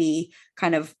dead baby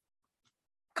kind of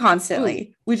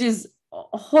constantly, which is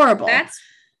horrible. That's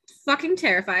fucking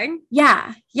terrifying.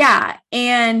 Yeah. Yeah.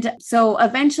 And so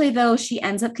eventually though, she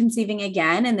ends up conceiving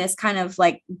again. And this kind of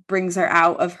like brings her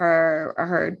out of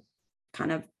her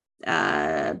kind of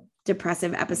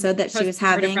depressive episode that she was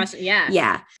having.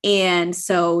 Yeah. And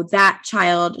so that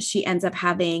child she ends up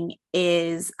having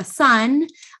is a son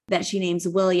that she names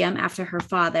William after her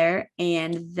father.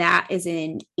 And that is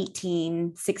in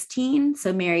 1816.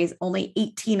 So Mary's only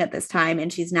 18 at this time.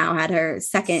 And she's now had her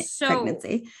second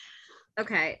pregnancy.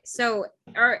 Okay. So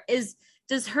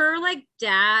does her like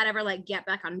dad ever like get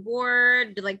back on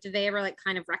board? Do they ever like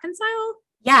kind of reconcile?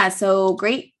 Yeah, so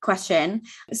great question.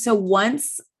 So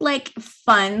once like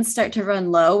funds start to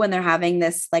run low when they're having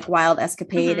this like wild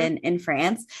escapade in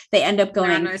France, they end up going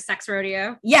another sex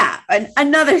rodeo. Yeah,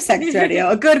 another sex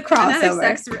rodeo, a good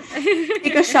crossover.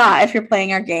 Take a shot if you're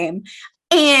playing our game.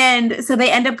 And so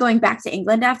they end up going back to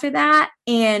England after that,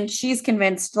 and she's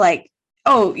convinced like,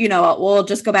 oh, we'll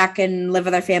just go back and live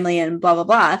with our family and blah, blah,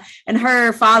 blah. And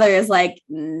her father is like,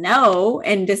 no,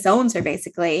 and disowns her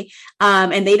basically.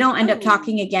 And they don't end up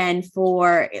talking again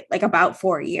for like about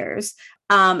 4 years.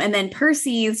 And then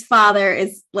Percy's father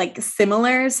is like a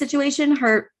similar situation.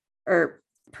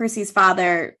 Percy's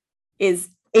father is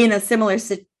in a similar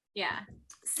situation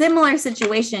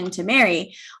to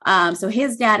Mary. So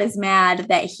his dad is mad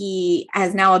that he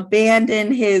has now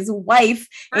abandoned his wife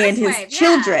and his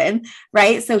children,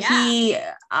 right? So he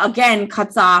again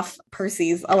cuts off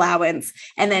Percy's allowance,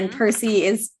 and then Percy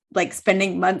is like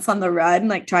spending months on the run,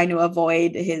 like trying to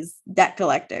avoid his debt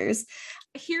collectors.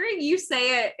 Hearing you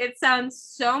say it, it sounds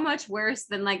so much worse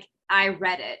than like I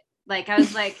read it. Like I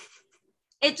was like,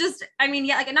 it just, I mean,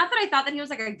 yeah, like, not that I thought that he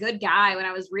was like a good guy when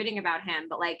I was reading about him,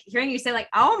 but like hearing you say like,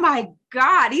 oh my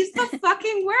God, he's the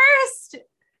fucking worst.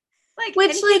 Like,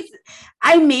 which like,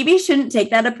 I maybe shouldn't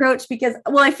take that approach because,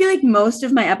 well, I feel like most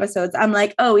of my episodes, I'm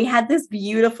like, oh, we had this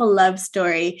beautiful love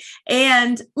story.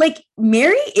 And like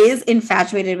Mary is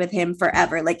infatuated with him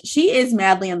forever. Like she is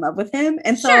madly in love with him.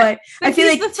 And so I feel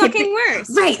like the fucking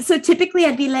worst. Right. So typically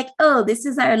I'd be like, oh, this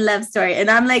is our love story.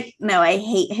 And I'm like, no, I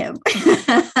hate him.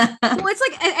 Well, it's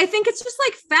like, I think it's just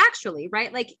like factually,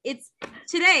 right? Like it's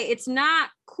not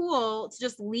cool to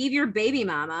just leave your baby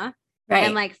mama. Right.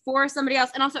 And like for somebody else.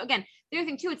 And also, again, the other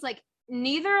thing too, it's like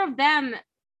neither of them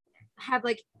have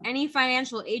like any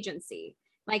financial agency.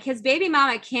 Like his baby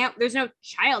mama there's no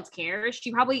childcare.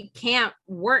 She probably can't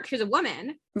work. She's a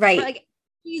woman. Right. But like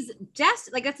he's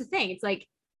just like, that's the thing. It's like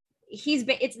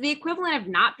it's the equivalent of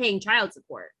not paying child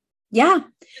support. Yeah.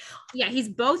 Yeah. He's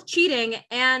both cheating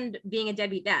and being a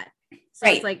deadbeat dad. So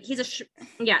it's like,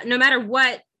 no matter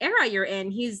what era you're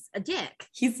in, he's a dick.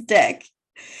 He's a dick.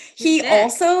 He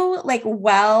also like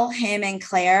while him and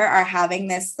Claire are having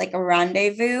this like a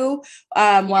rendezvous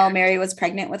while Mary was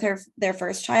pregnant with their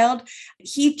first child,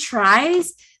 he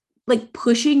tries like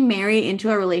pushing Mary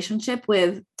into a relationship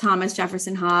with Thomas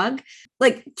Jefferson Hogg,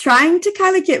 like trying to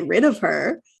kind of get rid of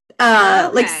her,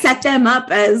 like set them up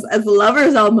as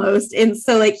lovers almost, and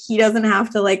so like he doesn't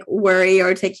have to like worry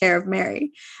or take care of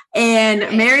Mary.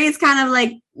 And Mary's kind of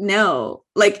like, no,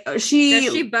 like does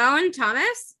she bone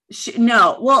Thomas?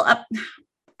 No, well,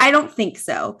 I don't think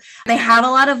so. They have a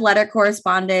lot of letter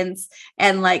correspondence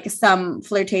and like some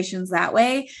flirtations that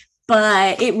way,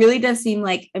 but it really does seem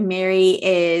like Mary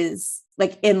is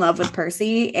like in love with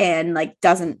Percy and like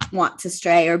doesn't want to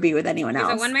stray or be with anyone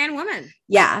else. She's a one-man woman.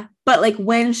 Yeah, but like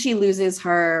when she loses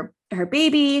her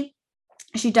baby,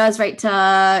 she does write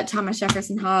to Thomas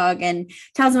Jefferson Hogg and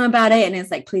tells him about it. And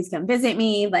it's like, please come visit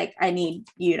me. Like, I need,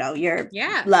 your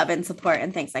love and support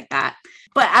and things like that.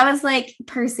 But I was like,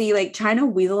 Percy, like trying to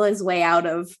weasel his way out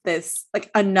of this, like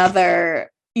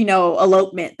another,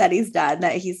 elopement that he's done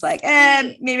that he's like,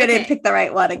 maybe I didn't pick the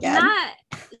right one again.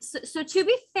 So to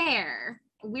be fair,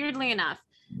 weirdly enough,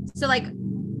 so like,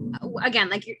 again,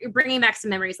 like you're bringing back some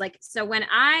memories. Like, so when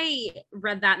I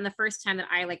read that and the first time that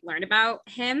I like learned about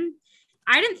him,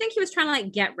 I didn't think he was trying to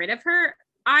like get rid of her.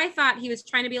 I thought he was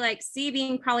trying to be like, see,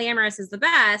 being polyamorous is the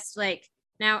best. Like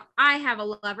now I have a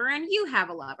lover and you have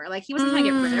a lover. Like he wasn't trying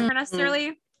to get rid of her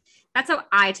necessarily. That's how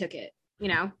I took it,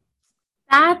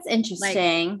 That's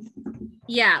interesting. Like,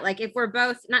 Yeah, like if we're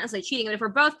both not necessarily cheating, but if we're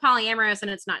both polyamorous and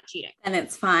it's not cheating, and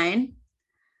it's fine.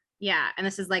 Yeah, and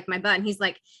this is like my butt, and he's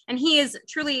like, and he is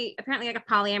truly apparently like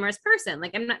a polyamorous person.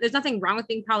 Like, there's nothing wrong with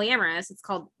being polyamorous. It's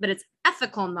called, but it's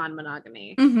ethical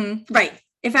non-monogamy. Mm-hmm. Right.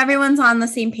 If everyone's on the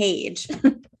same page.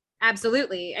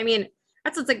 Absolutely. I mean,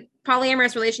 that's what's like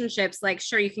polyamorous relationships. Like,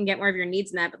 sure, you can get more of your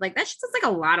needs met, but like that's just like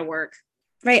a lot of work.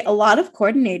 Right. A lot of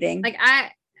coordinating. Like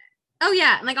oh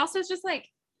yeah, and like also it's just like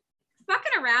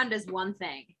fucking around is one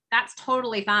thing. That's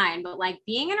totally fine, but like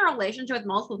being in a relationship with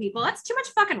multiple people, that's too much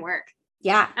fucking work.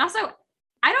 Yeah. And also,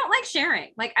 I don't like sharing.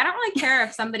 Like, I don't really care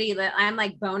if somebody that I'm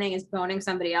like boning is boning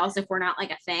somebody else if we're not like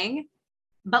a thing.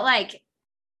 But like,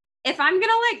 if I'm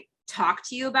gonna like talk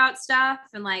to you about stuff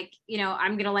and like, you know,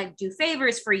 I'm gonna like do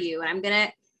favors for you and I'm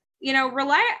gonna, you know,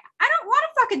 rely. I don't want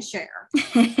to fucking share.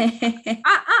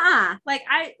 Like,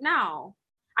 no.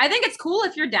 I think it's cool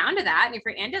if you're down to that and if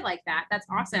you're into like that, that's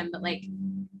awesome. But like,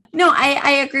 no,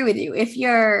 I agree with you.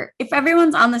 If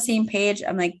everyone's on the same page,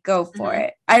 I'm like, go for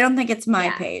it. I don't think it's my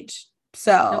page.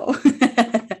 So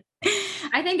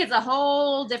I think it's a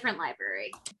whole different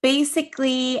library.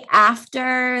 Basically,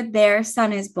 after their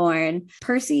son is born,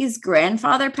 Percy's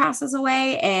grandfather passes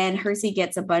away and Percy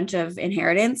gets a bunch of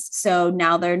inheritance. So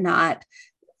now they're not,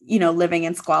 you know, living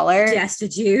in squalor.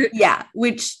 Destitute. Yeah,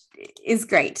 which is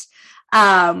great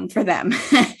for them.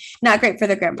 Not great for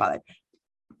the grandfather.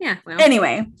 Yeah. Well,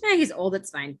 anyway. Yeah, he's old. It's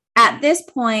fine. At this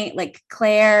point, like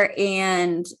Claire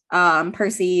and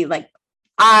Percy, like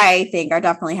I think are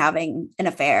definitely having an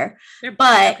affair.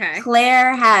 But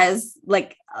Claire has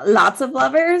like lots of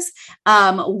lovers.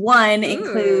 One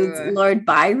includes Lord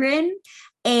Byron.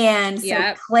 And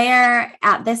so Claire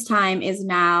at this time is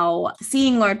now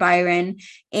seeing Lord Byron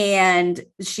and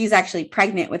she's actually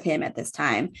pregnant with him at this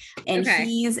time. And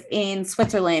he's in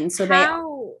Switzerland. So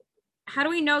how do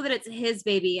we know that it's his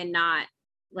baby and not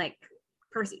like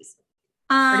Percy's?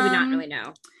 Or do we not really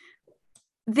know?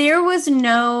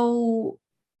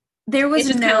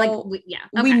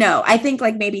 We know. I think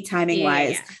like maybe timing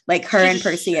wise, like her and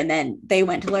Percy, and then they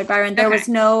went to Lord Byron. There was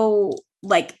no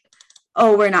like,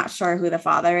 oh, we're not sure who the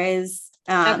father is.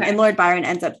 And Lord Byron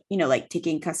ends up, you know, like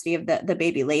taking custody of the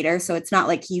baby later. So it's not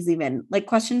like he's even like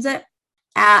questions it.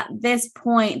 At this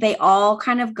point, they all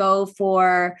kind of go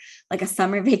for like a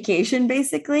summer vacation,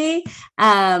 basically.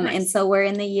 And so we're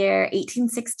in the year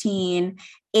 1816.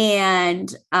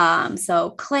 And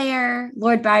so Claire,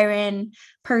 Lord Byron,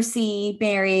 Percy,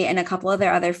 Mary, and a couple of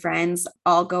their other friends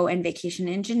all go on vacation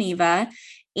in Geneva.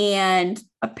 And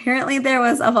apparently there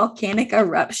was a volcanic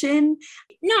eruption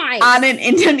on an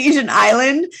Indonesian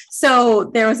island. So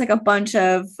there was like a bunch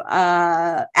of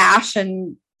ash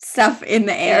and stuff in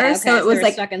the air. So it was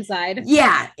like stuck inside.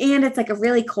 Yeah. And it's like a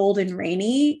really cold and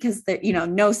rainy because there, you know,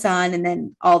 no sun and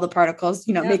then all the particles,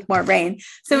 you know, make more rain.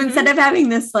 So instead of having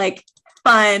this like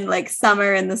fun, like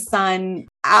summer in the sun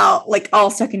out, like all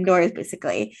stuck indoors,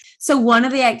 basically. So one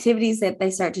of the activities that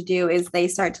they start to do is they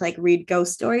start to like read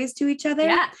ghost stories to each other.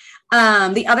 Yeah.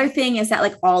 The other thing is that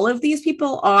like all of these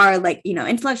people are like, you know,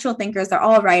 intellectual thinkers. They're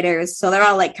all writers. So they're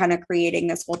all like kind of creating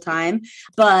this whole time.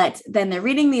 But then they're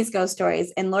reading these ghost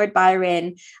stories and Lord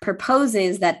Byron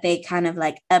proposes that they kind of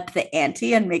like up the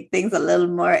ante and make things a little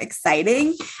more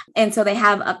exciting. And so they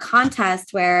have a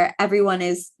contest where everyone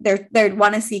is they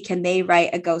want to see, can they write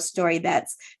a ghost story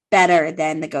that's better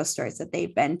than the ghost stories that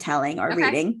they've been telling or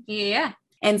reading. Yeah.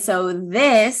 And so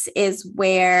this is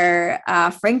where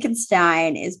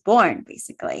Frankenstein is born,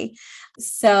 basically.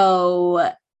 So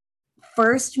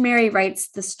first Mary writes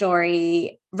this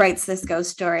ghost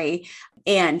story.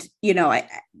 And, you know,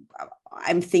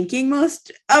 I'm thinking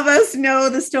most of us know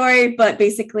the story, but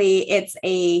basically it's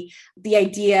the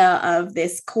idea of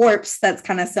this corpse that's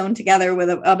kind of sewn together with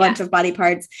a bunch of body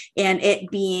parts and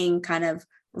it being kind of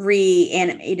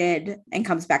reanimated and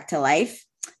comes back to life.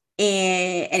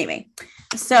 And anyway,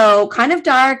 so kind of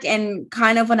dark and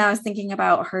kind of when I was thinking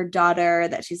about her daughter,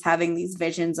 that she's having these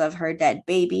visions of her dead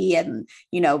baby and,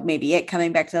 you know, maybe it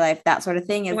coming back to life, that sort of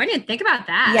thing. I didn't think about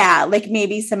that. Yeah. Like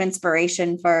maybe some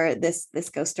inspiration for this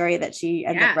ghost story that she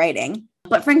ended up writing.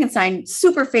 But Frankenstein,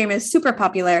 super famous, super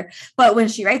popular. But when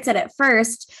she writes it at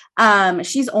first,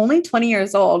 she's only 20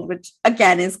 years old, which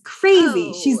again is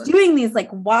crazy. She's doing these like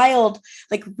wild,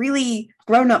 like really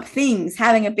grown-up things,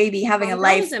 having a baby, having a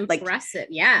life. Impressive. Like,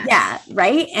 yeah.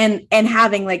 Right. And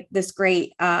having like this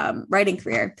great writing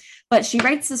career. But she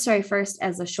writes the story first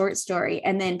as a short story.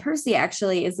 And then Percy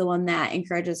actually is the one that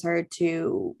encourages her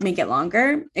to make it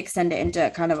longer, extend it into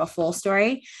kind of a full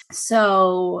story.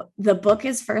 So the book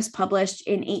is first published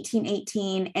in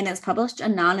 1818 and it's published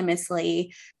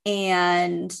anonymously.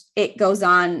 And it goes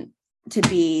on to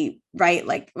be right,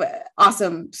 like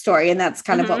awesome story. And that's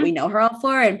kind of what we know her all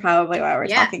for, and probably why we're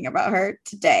talking about her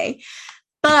today.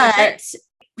 But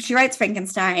she writes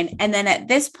Frankenstein. And then at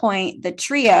this point, the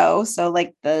trio, so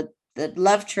like the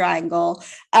love triangle,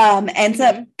 ends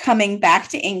up coming back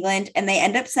to England, and they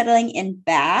end up settling in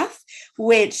Bath,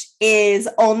 which is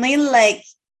only like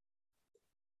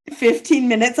 15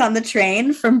 minutes on the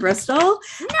train from Bristol.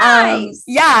 Nice.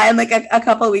 And like a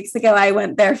couple of weeks ago, I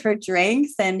went there for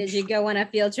drinks. And did you go on a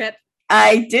field trip?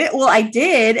 I did. Well, I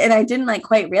did. And I didn't like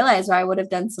quite realize, or I would have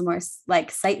done some more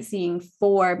like sightseeing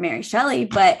for Mary Shelley,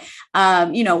 but,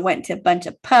 went to a bunch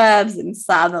of pubs and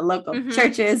saw the local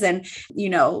churches. And,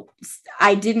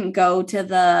 I didn't go to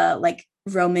the like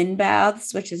Roman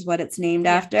baths, which is what it's named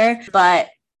after, but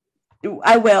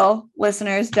I will.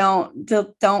 Listeners,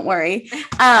 don't worry.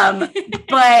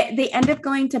 But they end up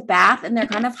going to Bath, and they're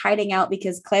kind of hiding out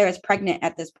because Claire is pregnant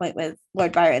at this point with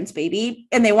Lord Byron's baby,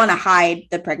 and they want to hide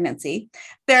the pregnancy.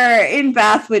 They're in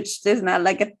Bath, which there's not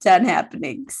like a ton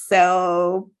happening,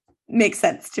 so makes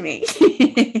sense to me.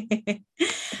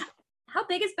 How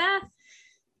big is Bath?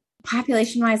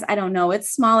 Population-wise, I don't know. It's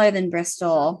smaller than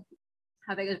Bristol.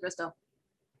 How big is Bristol?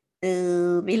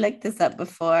 Ooh, we looked this up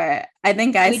before. I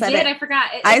think I said it. I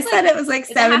forgot. I said it was like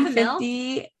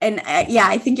 750, and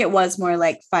I think it was more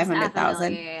like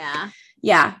 500,000.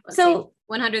 Yeah. So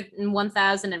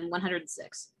 101,000 and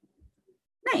 106.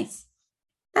 Nice.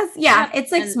 That's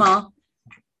it's like small.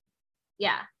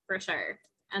 Yeah, for sure.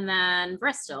 And then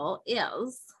Bristol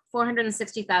is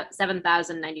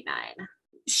 467,099.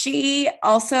 She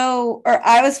also, or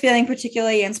I was feeling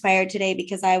particularly inspired today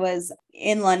because I was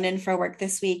in London for work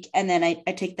this week, and then I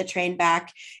take the train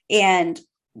back, and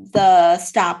the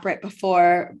stop right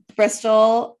before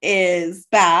Bristol is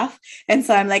Bath. And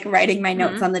so I'm like writing my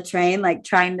notes on the train, like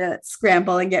trying to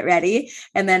scramble and get ready.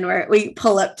 And then we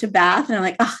pull up to Bath, and I'm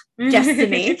like, oh,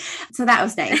 destiny. So that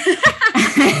was nice.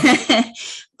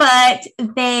 But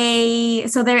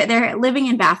they're living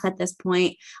in Bath at this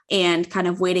point and kind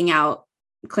of waiting out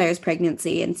Claire's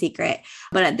pregnancy in secret.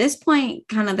 But at this point,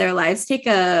 kind of their lives take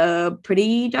a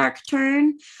pretty dark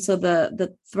turn. So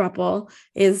the throuple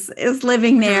is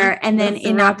living there. And then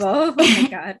in October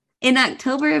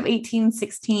of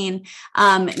 1816,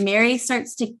 Mary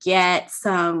starts to get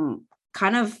some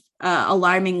kind of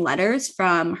alarming letters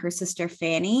from her sister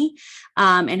Fanny.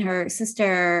 And her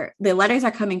sister, the letters are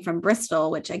coming from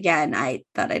Bristol, which again, I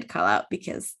thought I'd call out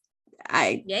because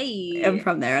I am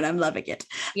from there and I'm loving it.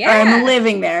 Yeah. Or I'm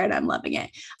living there and I'm loving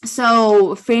it.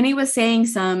 So Fanny was saying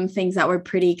some things that were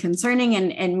pretty concerning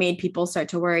and made people start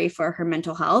to worry for her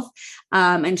mental health.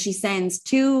 And she sends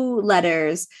 2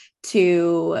 letters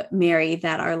to Mary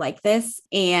that are like this.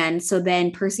 And so then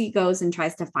Percy goes and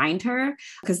tries to find her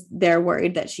because they're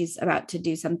worried that she's about to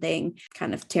do something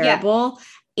kind of terrible.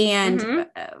 Yeah. And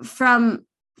from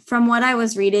what I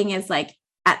was reading is like,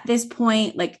 at this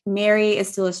point, like Mary is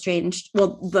still estranged.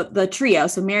 Well, the trio,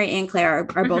 so Mary and Claire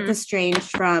are both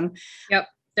estranged from their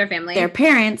family, their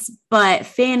parents, but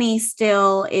Fanny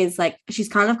still is like, she's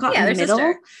kind of caught in the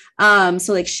middle.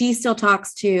 So like she still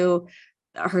talks to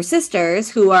her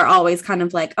sisters who are always kind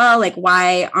of like, oh, like,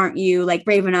 why aren't you like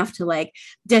brave enough to like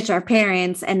ditch our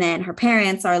parents? And then her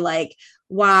parents are like,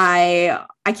 why?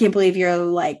 I can't believe you're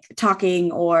like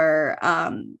talking or,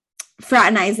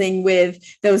 fraternizing with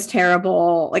those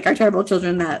terrible, like our terrible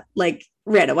children that like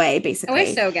ran away, basically. Oh,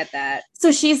 I so get that.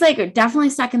 So she's like definitely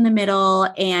stuck in the middle,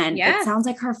 and it sounds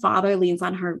like her father leans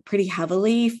on her pretty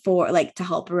heavily for like to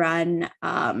help run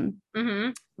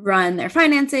their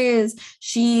finances.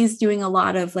 She's doing a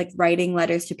lot of like writing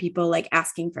letters to people like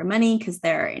asking for money because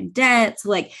they're in debt.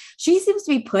 So like she seems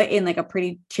to be put in like a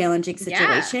pretty challenging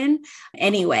situation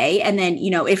anyway. And then,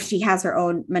 if she has her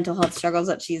own mental health struggles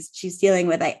that she's dealing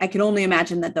with, I can only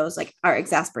imagine that those like are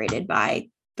exasperated by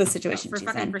the situation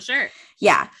she's in. For sure.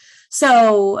 Yeah.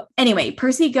 So anyway,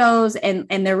 Percy goes and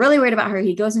they're really worried about her.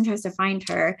 He goes and tries to find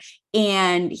her,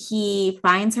 and he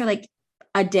finds her like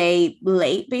a day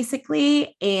late,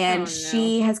 basically. And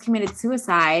she has committed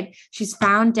suicide. She's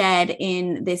found dead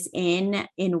in this inn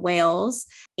in Wales,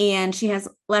 and she has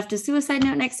left a suicide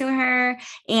note next to her.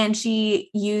 And she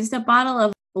used a bottle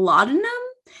of laudanum,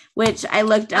 which I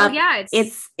looked up.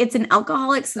 It's an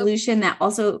alcoholic solution that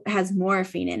also has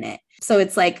morphine in it. So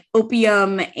it's like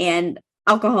opium and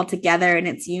alcohol together, and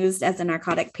it's used as a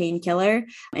narcotic painkiller.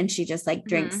 And she just like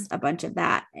drinks a bunch of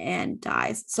that and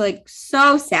dies. So like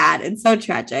so sad and so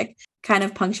tragic, kind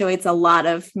of punctuates a lot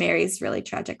of Mary's really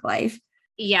tragic life.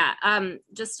 Yeah. I know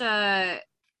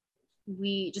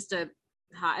you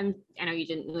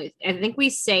didn't really, I think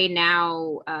we say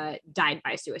now died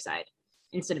by suicide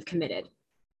instead of committed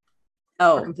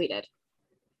or completed.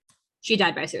 She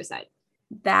died by suicide.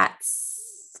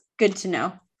 That's good to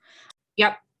know.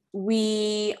 Yep.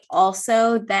 We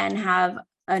also then have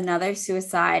another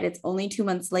suicide. It's only 2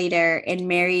 months later, and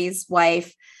Mary's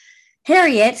wife,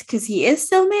 Harriet, because he is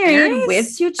still married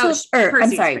with 2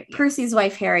 children. Percy's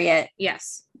wife, Harriet.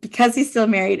 Yes. Because he's still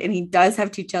married and he does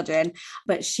have 2 children,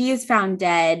 but she is found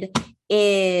dead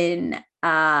in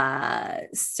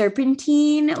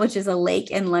Serpentine, which is a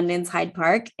lake in London's Hyde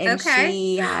Park, and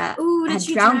she had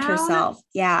drowned herself.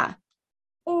 Yeah.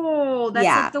 Oh, that's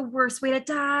like the worst way to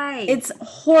die. It's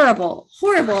horrible.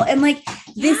 And like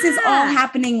this is all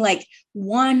happening like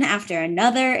one after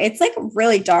another. It's like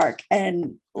really dark.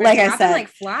 And like I said, like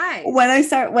flies.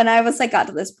 When I was like got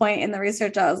to this point in the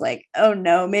research, I was like, oh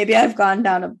no, maybe I've gone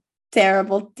down a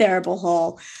terrible, terrible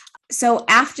hole. So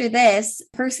after this,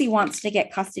 Percy wants to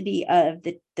get custody of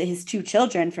his 2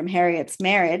 children from Harriet's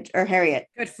marriage, or Harriet.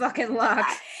 Good fucking luck.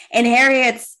 And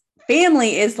Harriet's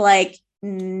family is like,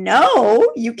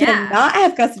 no, you cannot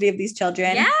have custody of these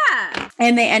children. Yeah.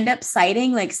 And they end up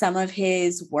citing like some of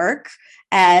his work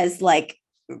as like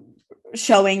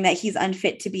showing that he's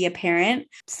unfit to be a parent.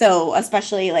 So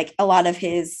especially like a lot of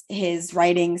his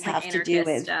writings like have to do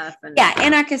with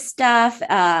anarchist stuff,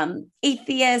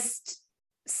 atheist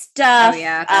stuff,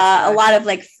 a lot of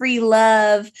like free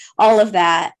love, all of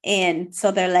that. And so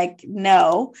they're like,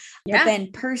 no. But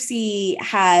then Percy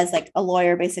has like a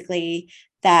lawyer basically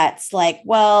that's like,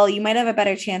 well, you might have a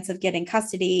better chance of getting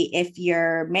custody if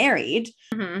you're married.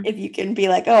 Mm-hmm. If you can be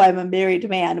like, oh, I'm a married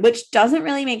man, which doesn't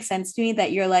really make sense to me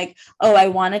that you're like, oh, I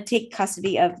want to take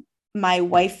custody of my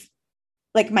wife,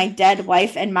 like my dead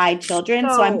wife and my children.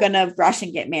 So I'm going to rush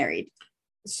and get married.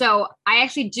 So I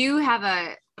actually do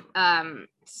have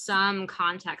some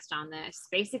context on this.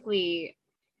 Basically,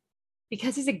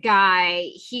 because he's a guy,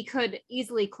 he could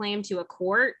easily claim to a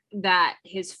court that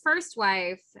his first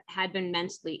wife had been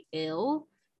mentally ill.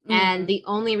 Mm. And the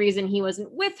only reason he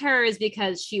wasn't with her is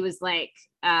because she was like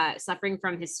suffering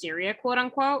from hysteria, quote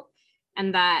unquote.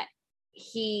 And that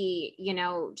he,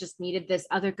 just needed this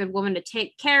other good woman to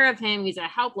take care of him. He's a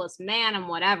helpless man and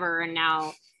whatever. And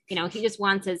now, he just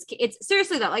wants it's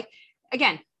seriously though, like,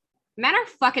 again, men are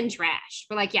fucking trash.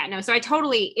 But like, so it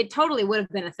totally would have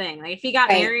been a thing. Like if he got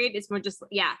married, it's more just,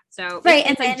 So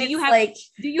it's like,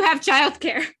 do you have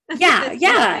childcare?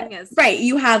 Yeah. Right.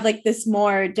 You have like this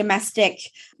more domestic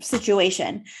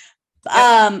situation.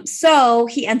 So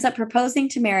he ends up proposing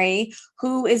to Mary,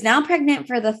 who is now pregnant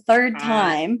for the 3rd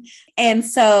time. And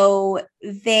so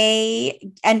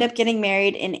they end up getting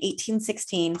married in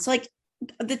 1816. So like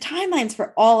the timelines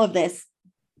for all of this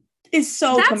is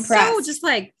so compressed. So just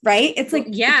like, right? It's like,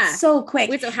 it's so quick.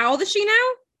 Wait, so how old is she now?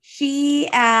 She,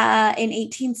 in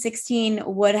 1816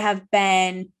 would have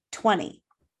been 20.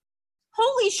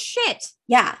 Holy shit.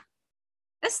 Yeah.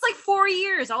 That's like 4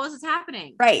 years. All this is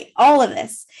happening. Right. All of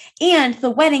this. And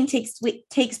the wedding takes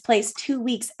place 2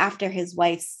 weeks after his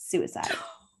wife's suicide.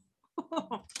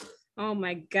 Oh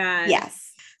my God.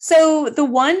 Yes. So the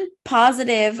one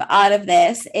positive out of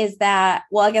this is that,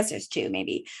 well, I guess there's 2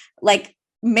 maybe. Like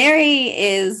Mary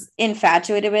is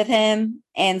infatuated with him.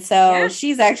 And so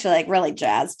she's actually like really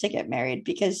jazzed to get married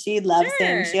because she loves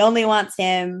him. She only wants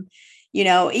him,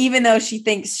 even though she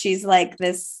thinks she's like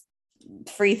this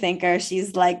free thinker,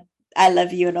 she's like, I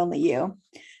love you and only you.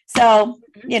 So,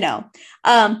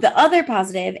 the other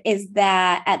positive is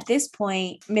that at this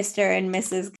point, Mr. and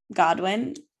Mrs.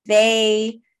 Godwin,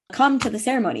 they come to the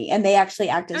ceremony and they actually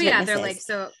act as witnesses. They're like,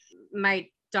 so my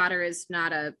daughter is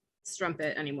not a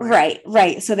strumpet anymore.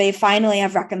 Right. So they finally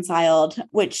have reconciled,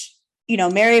 which,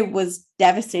 Mary was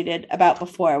devastated about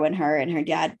before when her and her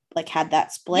dad like had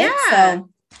that split. Yeah. So,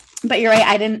 but you're right.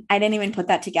 I didn't even put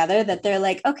that together that they're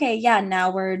like, okay,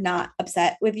 now we're not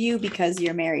upset with you because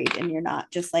you're married and you're not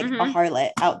just like a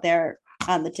harlot out there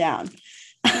on the town.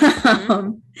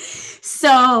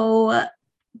 So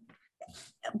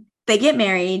they get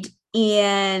married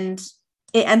and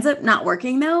it ends up not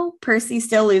working though. Percy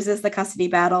still loses the custody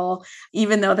battle,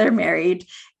 even though they're married,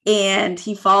 and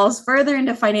he falls further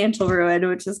into financial ruin,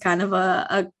 which is kind of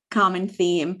a common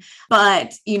theme.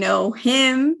 But,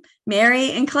 him,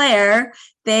 Mary, and Claire,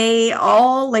 they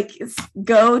all like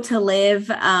go to live.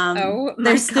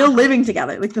 They're still living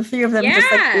together. Like the 3 of them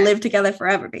just like live together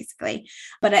forever, basically.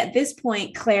 But at this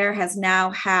point, Claire has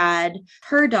now had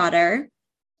her daughter,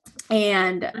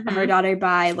 and her daughter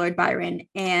by Lord Byron,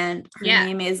 and her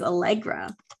name is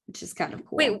Allegra, which is kind of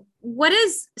cool. Wait, what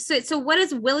does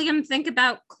William think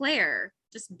about Claire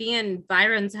just being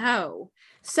Byron's hoe?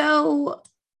 So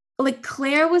like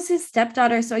Claire was his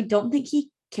stepdaughter, so I don't think he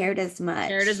cared as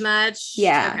much.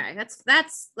 Yeah. Okay.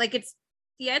 That's like, it's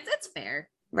fair.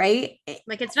 right?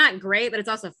 Like, it's not great, but it's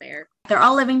also fair. They're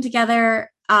all living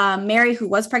together. Mary, who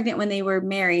was pregnant when they were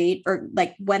married, or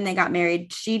like when they got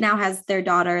married, she now has their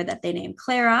daughter that they named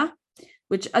Clara,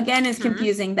 which again is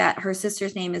confusing that her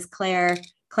sister's name is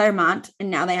Claremont,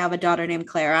 and now they have a daughter named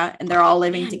Clara, and they're all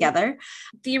living together.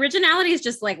 The originality is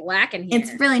just like lacking here.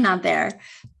 It's really not there.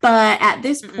 But at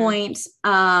this point, they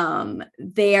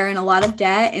are in a lot of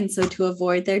debt. And so to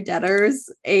avoid their debtors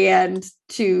and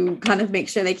to kind of make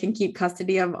sure they can keep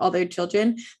custody of all their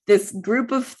children, this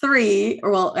group of 3,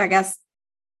 or well, I guess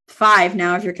 5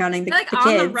 now if you're counting the kids.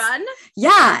 On the run?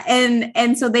 Yeah.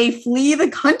 And so they flee the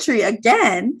country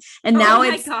again. And now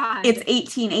it's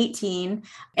 1818.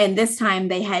 And this time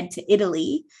they head to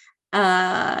Italy.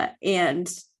 And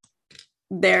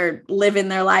they're living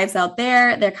their lives out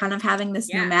there. They're kind of having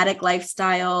this nomadic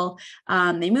lifestyle.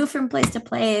 They move from place to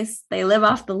place. They live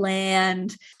off the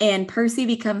land. And Percy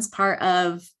becomes part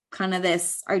of kind of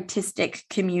this artistic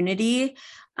community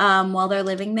while they're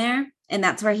living there. And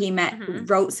that's where he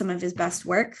wrote some of his best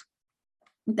work.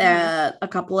 A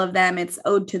couple of them, it's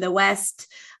Ode to the West,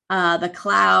 The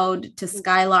Cloud, To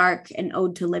Skylark, and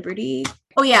Ode to Liberty.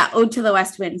 Oh yeah, Ode to the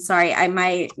West Wind. Sorry,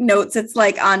 my notes, it's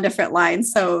like on different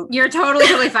lines. So you're totally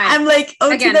fine. I'm like,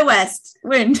 Ode to the West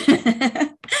Wind.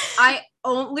 I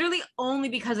literally only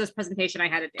because of this presentation I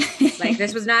had to do. Like,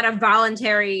 this was not a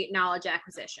voluntary knowledge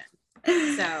acquisition.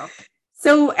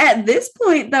 So at this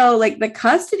point, though, like the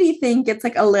custody thing gets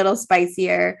like a little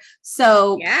spicier.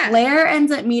 So Claire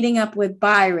ends up meeting up with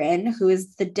Byron, who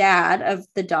is the dad of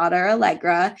the daughter,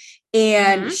 Allegra.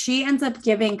 And she ends up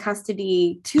giving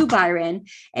custody to Byron.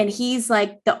 And he's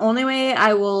like, the only way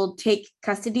I will take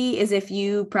custody is if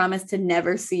you promise to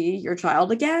never see your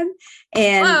child again.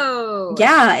 And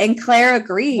and Claire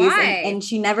agrees. And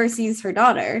she never sees her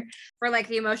daughter. For like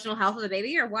the emotional health of the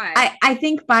baby, or why? I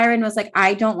think Byron was like,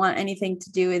 I don't want anything to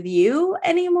do with you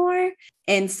anymore.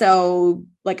 And so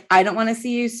like, I don't want to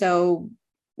see you. So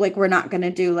like, we're not going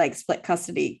to do like split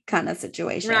custody kind of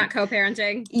situation. We're not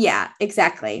co-parenting. Yeah,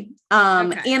 exactly.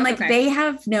 They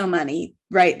have no money,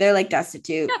 right? They're like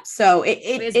destitute. Yep. So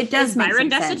it does make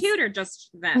Byron sense. Destitute or just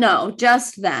them? No,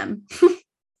 just them.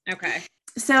 Okay.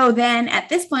 So then at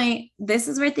this point, this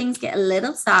is where things get a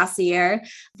little saucier.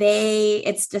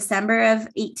 It's December of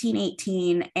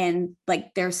 1818 and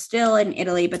like they're still in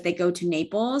Italy, but they go to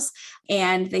Naples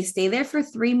and they stay there for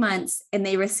 3 months and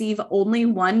they receive only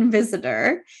one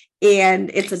visitor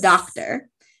and it's a doctor,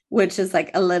 which is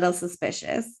like a little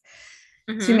suspicious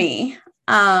to me.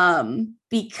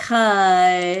 Because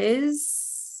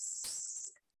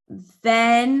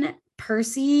then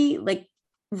Percy like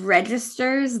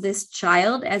registers this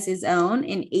child as his own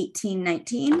in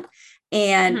 1819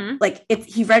 and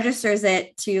he registers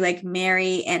it to like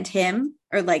Mary and him,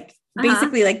 or like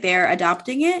basically like they're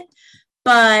adopting it,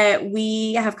 but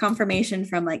we have confirmation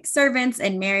from like servants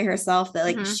and Mary herself that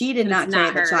like she did not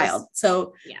carry the child,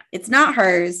 so it's not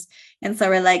hers. And so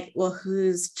we're like, well,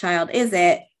 whose child is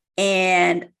it?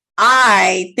 And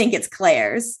I think it's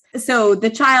Claire's. So the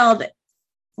child,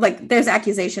 like there's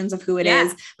accusations of who it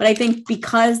is, but I think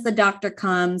because the doctor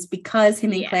comes, because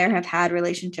him and Claire have had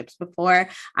relationships before,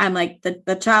 I'm like,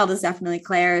 the child is definitely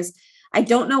Claire's. I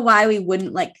don't know why we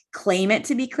wouldn't like claim it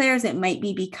to be Claire's. It might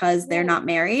be because they're not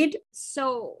married.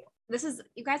 So this is,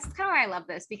 you guys, it's kind of why I love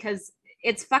this, because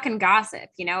it's fucking gossip,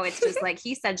 you know, it's just like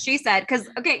he said, she said, because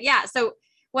so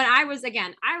when I was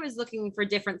looking for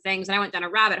different things and I went down a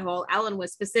rabbit hole. Ellen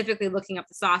was specifically looking up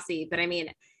the saucy, but I mean,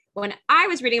 when I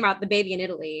was reading about the baby in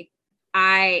Italy,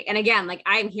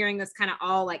 I'm hearing this kind of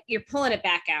all like, you're pulling it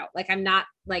back out. Like, I'm not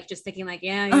like just thinking like,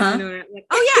 like, oh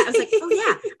yeah. I was like, oh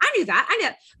yeah, I knew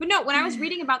that. But no, when I was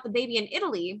reading about the baby in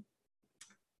Italy,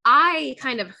 I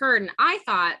kind of heard, and I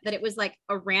thought that it was like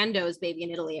a rando's baby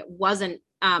in Italy. It wasn't,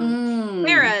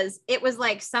 whereas it was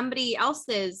like somebody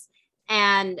else's,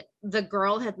 and the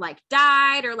girl had like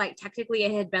died, or like technically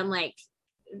it had been like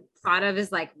thought of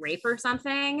as like rape or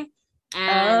something.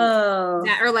 And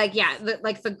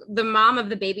the mom of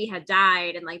the baby had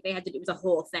died, and like they had to do, it was a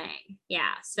whole thing.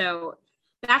 Yeah. So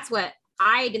that's what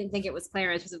I didn't think it was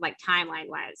Claire's, because of like timeline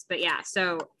wise, but yeah.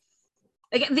 So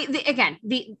again,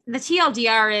 the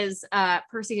TLDR is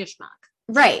Percy a schmuck.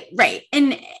 Right.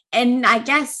 And I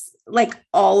guess like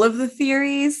all of the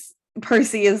theories,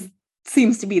 Percy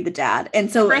seems to be the dad.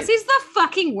 And so Percy's the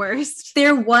fucking worst.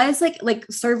 There was like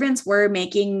servants were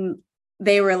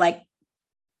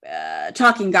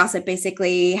talking gossip,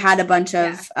 basically had a bunch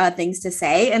of things to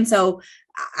say. And so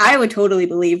I would totally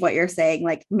believe what you're saying.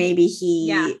 Like maybe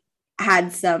he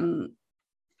had some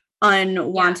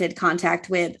unwanted contact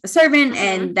with a servant,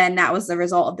 and then that was the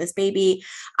result of this baby.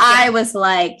 I was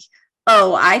like,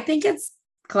 oh, I think it's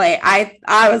Claire.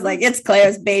 I was like, it's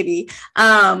Claire's baby.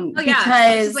 Oh yeah,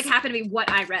 because it just like happened to be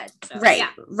what I read. So, right, yeah.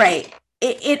 right.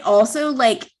 It also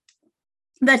like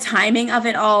the timing of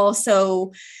it all.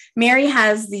 So Mary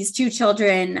has these two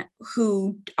children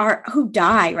who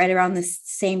die right around the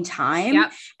same time.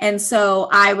 Yep. And so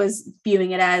I was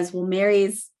viewing it as, well,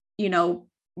 Mary's, you know,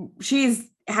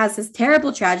 has this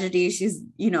terrible tragedy. She's,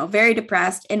 you know, very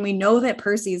depressed. And we know that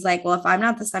Percy's like, well, if I'm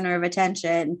not the center of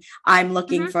attention, I'm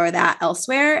looking for that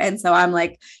elsewhere. And so I'm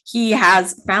like, he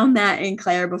has found that in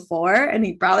Claire before, and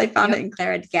he probably found it in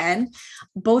Claire again.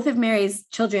 Both of Mary's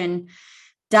children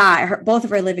die, both of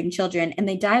her living children, and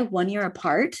they die 1 year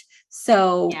apart.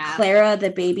 So Clara, the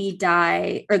baby,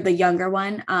 or the younger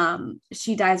one,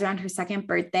 she dies around her second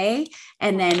birthday,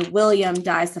 and then William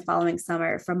dies the following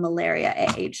summer from malaria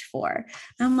at age 4.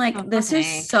 I'm like, this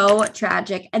is so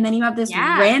tragic. And then you have this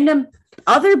random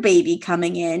other baby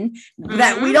coming in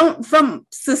that we don't, from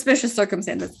suspicious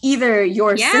circumstances, either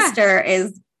your sister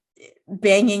is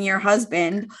banging your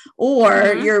husband,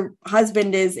 or your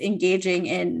husband is engaging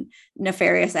in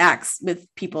nefarious acts with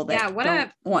people that what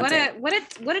a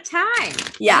time.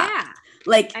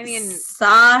 Like, I mean,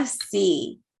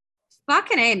 saucy.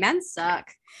 Fucking A, men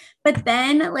suck. But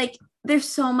then like there's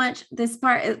so much, this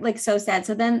part is like so sad.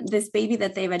 So then this baby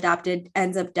that they've adopted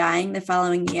ends up dying the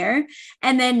following year,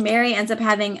 and then Mary ends up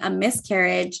having a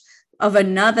miscarriage of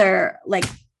another like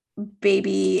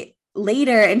baby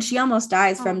later, and she almost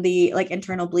dies from the like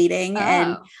internal bleeding.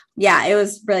 And it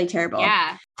was really terrible.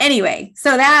 Anyway,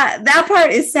 so that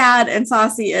part is sad and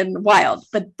saucy and wild.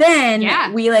 But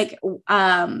then we like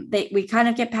we kind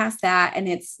of get past that, and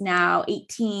it's now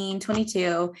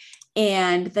 1822,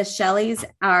 and the Shelleys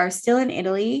are still in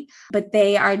Italy, but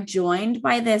they are joined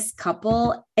by this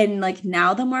couple. And like,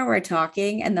 now the more we're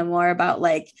talking and the more about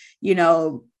like, you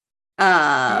know,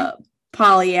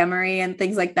 polyamory and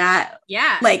things like that.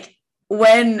 Like,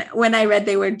 when I read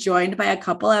they were joined by a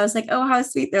couple, I was like, oh, how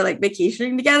sweet. They're like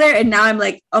vacationing together. And now I'm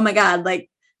like, oh my God, like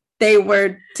they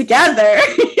were together.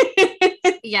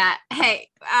 Hey,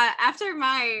 after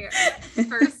my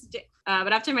first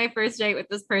date with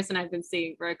this person I've been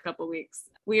seeing for a couple weeks,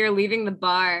 we were leaving the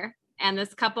bar, and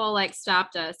this couple like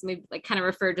stopped us, and we like kind of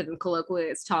referred to them colloquially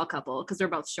as tall couple because we're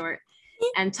both short.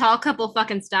 And tall couple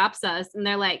fucking stops us, and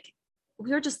they're like, we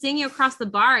were just seeing you across the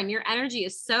bar, and your energy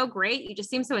is so great. You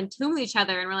just seem so in tune with each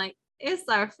other. And we're like, it's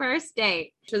our first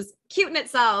date, which was cute in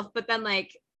itself. But then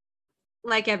like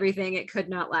everything, it could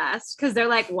not last, because they're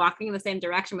like walking in the same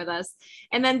direction with us.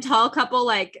 And then tall couple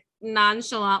like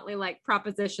nonchalantly like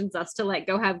propositions us to like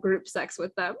go have group sex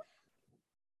with them.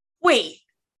 Wait,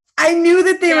 I knew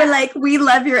that they were like, we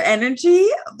love your energy,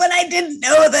 but I didn't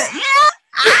know that.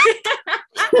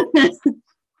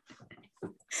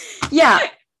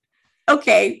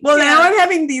 Okay, well, now I'm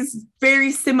having these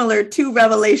very similar two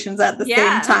revelations at the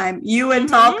same time. You and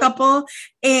tall couple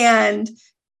and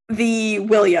the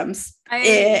Williams.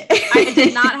 I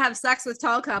did not have sex with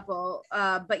tall couple,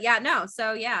 but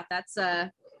so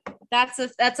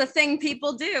that's a thing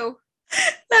people do.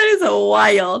 That is a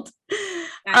wild.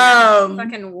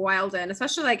 Fucking wild, and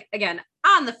especially like, again,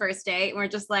 on the first date, we're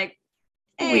just like,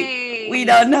 hey, we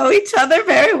don't know each other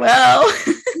very well.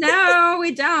 No,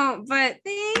 we don't, but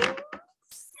thanks.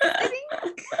 I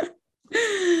think.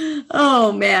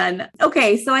 Oh man.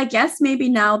 Okay, so I guess maybe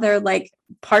now they're like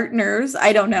partners.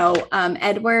 I don't know.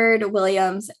 Edward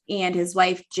Williams and his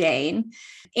wife Jane.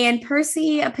 And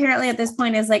Percy apparently at this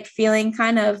point is like feeling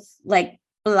kind of like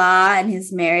blah in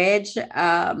his marriage.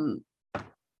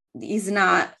 He's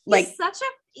not like, he's such a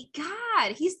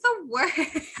God, he's the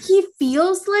worst. He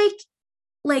feels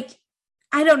like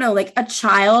I don't know, like a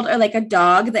child or like a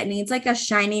dog that needs like a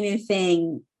shiny new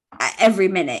thing every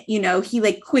minute. You know, he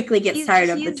like quickly gets tired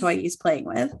of the toy he's playing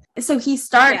with. So he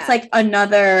starts like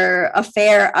another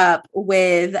affair up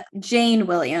with Jane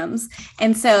Williams.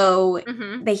 And so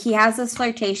he has this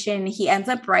flirtation. He ends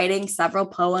up writing several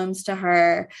poems to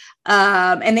her.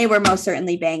 And they were most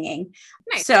certainly banging.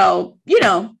 Nice. So, you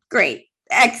know, great.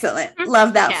 Excellent.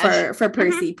 Love that for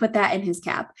Percy. Put that in his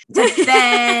cap. But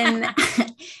then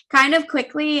kind of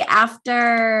quickly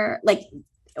after, like,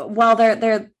 while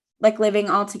they're like living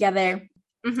all together,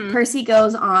 Percy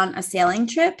goes on a sailing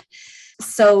trip.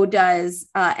 So does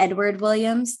Edward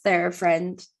Williams, their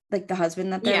friend, like the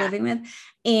husband that they're living with.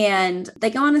 And they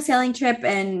go on a sailing trip,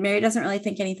 and Mary doesn't really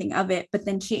think anything of it. But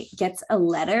then she gets a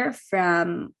letter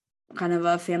from kind of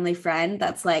a family friend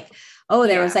that's like, oh,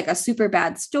 there was like a super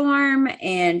bad storm,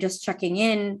 and just checking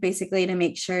in basically to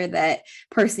make sure that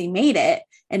Percy made it.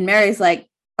 And Mary's like,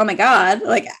 oh my God,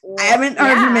 like I haven't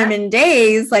heard from him in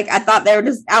days. Like I thought they were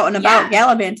just out and about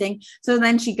gallivanting. So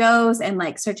then she goes and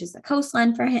like searches the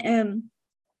coastline for him.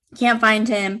 Can't find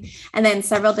him. And then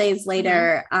several days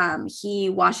later, he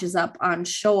washes up on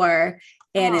shore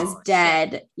and is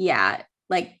dead. Shit. Yeah.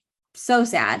 Like so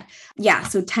sad. Yeah.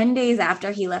 So 10 days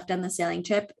after he left on the sailing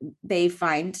trip, they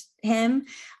find him,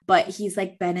 but he's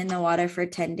like been in the water for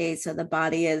 10 days. So the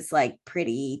body is like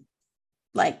pretty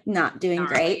like not doing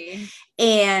great.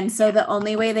 And so the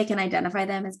only way they can identify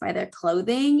them is by their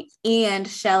clothing. And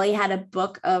Shelley had a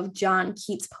book of John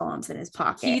Keats poems in his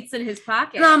pocket. Keats in his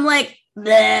pocket. And I'm like,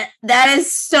 that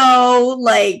is so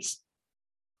like,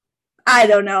 I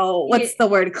don't know, what's the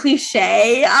word,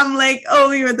 cliche. I'm like,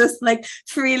 oh, you're this like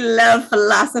free love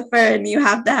philosopher and you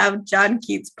have to have John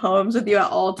Keats poems with you at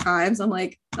all times. I'm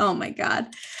like, oh my God.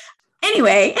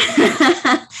 Anyway,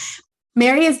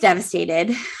 Mary is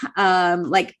devastated.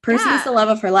 Like Percy is the love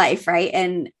of her life, right?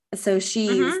 And so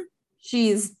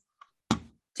she's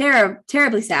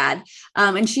terribly sad.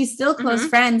 And she's still close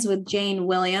friends with Jane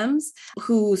Williams,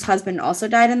 whose husband also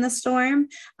died in the storm.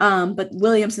 But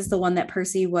Williams is the one that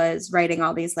Percy was writing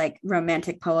all these like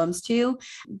romantic poems to.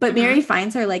 But Mary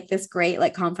finds her like this great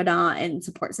like confidant and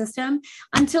support system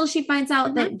until she finds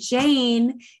out that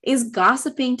Jane is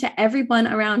gossiping to everyone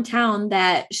around town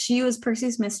that she was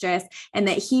Percy's mistress and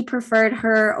that he preferred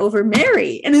her over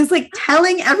Mary, and is like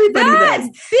telling everybody this.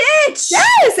 Bitch!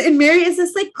 Yes! And Mary is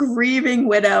this like grieving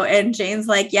widow. And Jane's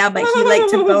like, yeah, but he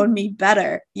liked to bone me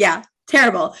better. Yeah,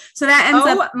 terrible. So that ends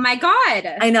up. Oh my God.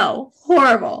 I know.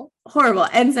 Horrible.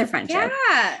 Ends their friendship.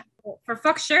 Yeah. For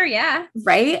fuck sure. Yeah.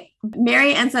 Right?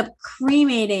 Mary ends up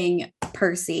cremating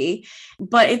Percy,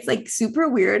 but it's like super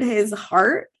weird. His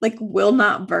heart like will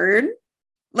not burn.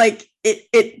 Like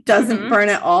it doesn't burn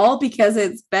at all because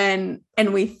it's been,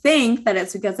 and we think that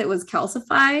it's because it was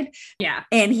calcified. Yeah.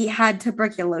 And he had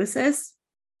tuberculosis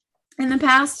in the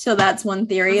past. So that's one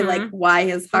theory, like why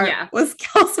his heart was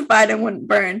calcified and wouldn't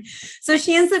burn. So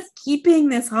she ends up keeping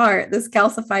this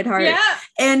calcified heart. Yeah.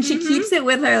 And she keeps it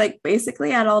with her like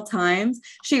basically at all times.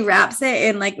 She wraps it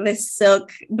in like this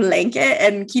silk blanket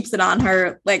and keeps it on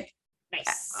her like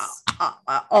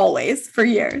always for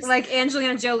years. Like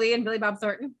Angelina Jolie and Billy Bob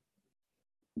Thornton.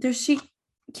 Does she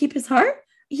keep his heart?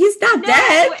 He's not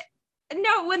dead.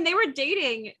 No, when they were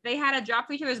dating, they had a drop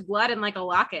each other's blood in like a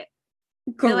locket.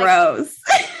 Gross.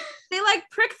 They like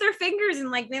pricked their fingers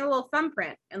and like made a little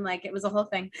thumbprint and like it was a whole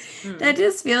thing. That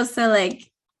just feels so like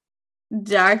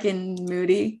dark and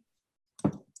moody.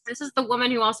 This is the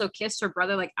woman who also kissed her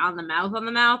brother like on the mouth,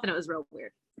 and it was real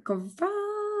weird.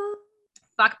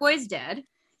 Fuckboy's dead.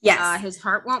 Yes. His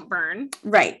heart won't burn.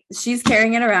 Right. She's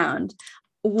carrying it around.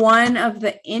 One of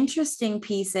the interesting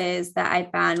pieces that I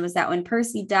found was that when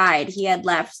Percy died, he had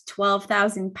left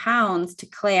 12,000 pounds to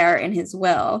Claire in his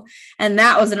will. And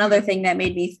that was another thing that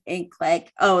made me think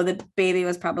like, oh, the baby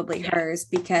was probably hers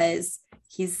because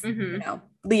he's,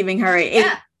 leaving her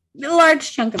a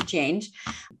large chunk of change.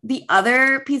 The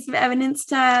other piece of evidence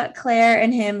to Claire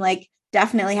and him, like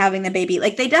definitely having the baby,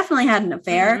 like they definitely had an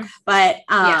affair, but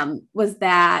was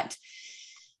that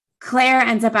Claire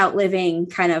ends up outliving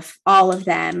kind of all of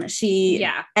them. She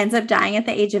ends up dying at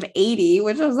the age of 80,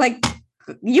 which was like,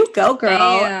 you go,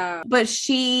 girl. Damn. But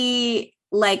she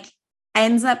like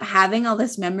ends up having all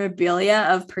this memorabilia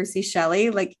of Percy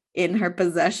Shelley like in her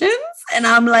possessions. And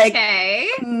I'm like,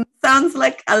 sounds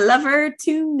like a lover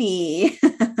to me.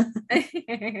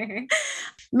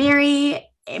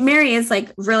 Mary is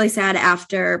like really sad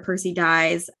after Percy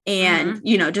dies, and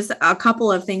just a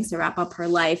couple of things to wrap up her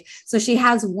life. So she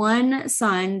has one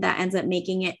son that ends up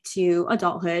making it to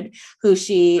adulthood, who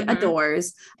she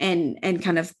adores and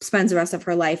kind of spends the rest of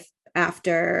her life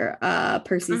after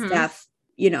Percy's death,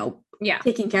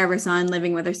 taking care of her son,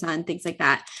 living with her son, things like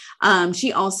that.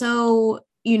 She also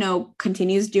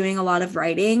continues doing a lot of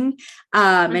writing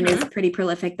and is pretty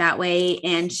prolific that way.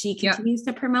 And she continues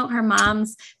to promote her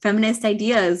mom's feminist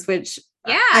ideas, which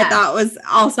I thought was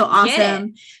also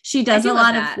awesome. She does a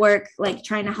lot of work, like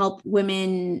trying to help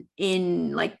women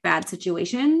in like bad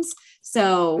situations.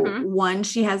 So one,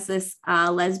 she has this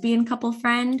lesbian couple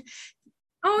friend.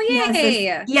 Oh,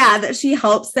 yay. That she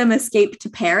helps them escape to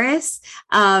Paris.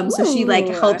 So she like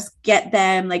helps get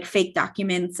them like fake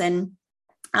documents and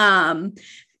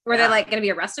were they like going to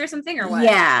be arrested or something or what?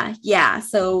 Yeah.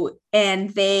 So, and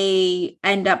they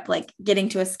end up like getting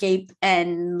to escape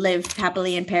and live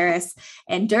happily in Paris.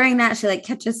 And during that, she like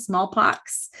catches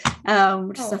smallpox,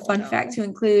 which is a fun fact to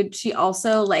include. She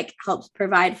also like helps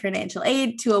provide financial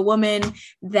aid to a woman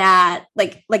that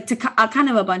like to kind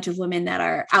of a bunch of women that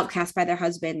are outcast by their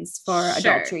husbands for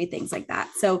adultery, things like that.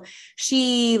 So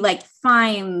she like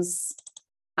finds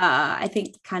I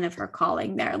think kind of her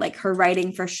calling there, like her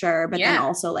writing for sure, but then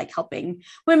also like helping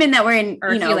women that were in,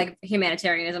 like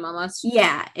humanitarianism almost.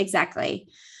 Yeah, exactly.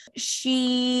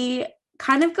 She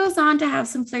kind of goes on to have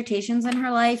some flirtations in her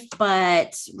life,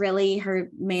 but really her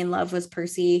main love was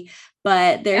Percy.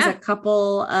 But there's a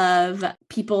couple of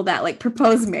people that like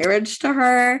propose marriage to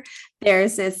her.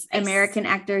 There's this American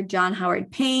actor, John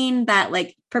Howard Payne, that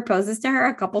like proposes to her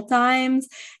a couple times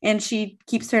and she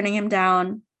keeps turning him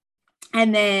down.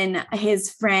 And then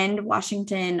his friend,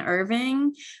 Washington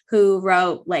Irving, who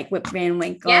wrote like Rip Van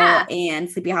Winkle and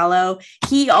Sleepy Hollow,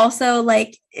 he also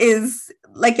like is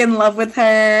like in love with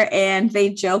her, and they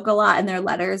joke a lot in their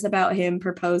letters about him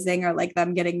proposing or like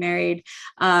them getting married.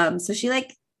 So she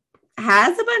like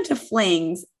has a bunch of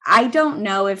flings. I don't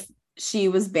know if she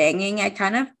was banging. I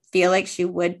kind of feel like she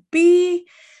would be.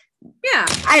 Yeah,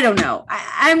 I don't know.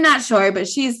 I'm not sure, but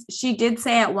she did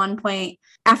say at one point,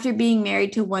 after being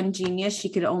married to one genius, she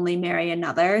could only marry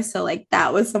another. So like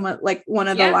that was somewhat like one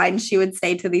of the lines she would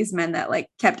say to these men that like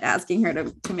kept asking her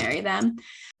to marry them.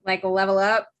 Like level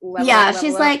up.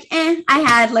 She's like, I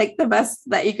had like the best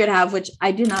that you could have, which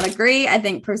I do not agree. I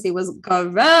think Percy was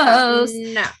gross.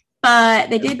 No.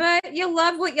 But they did. But you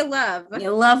love what you love.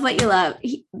 You love what you love.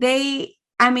 He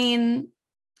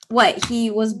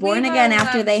was born again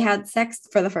after they had sex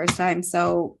for the first time.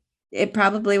 So it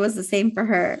probably was the same for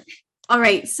her. All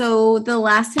right. So the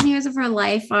last 10 years of her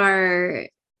life are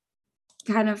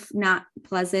kind of not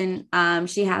pleasant.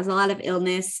 She has a lot of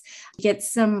illness,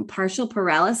 gets some partial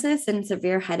paralysis and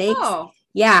severe headaches. Oh.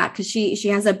 Yeah, because she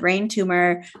has a brain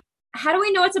tumor. How do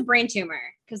we know it's a brain tumor?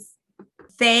 Because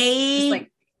they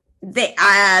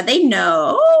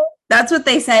know. That's what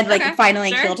they said, like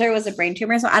finally killed her was a brain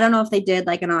tumor. So I don't know if they did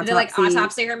like an autopsy. Did they like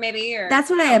autopsy her maybe? Or that's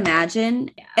what I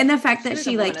imagine. Yeah. And the fact that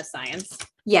she like science.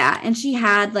 Yeah. And she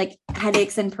had like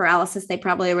headaches and paralysis. They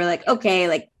probably were like, okay,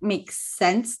 like makes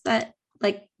sense that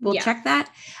like we'll check that.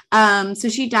 So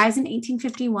she dies in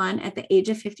 1851 at the age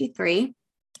of 53.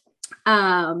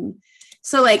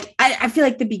 So like I feel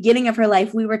like the beginning of her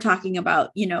life, we were talking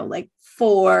about, you know, like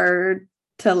 4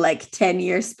 to like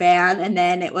 10-year span. And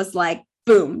then it was like,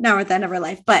 boom, now we're at the end of her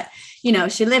life. But, you know,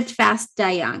 she lived fast,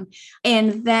 die young.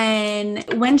 And then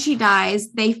when she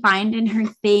dies, they find in her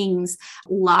things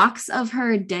locks of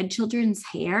her dead children's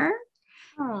hair.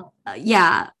 Oh.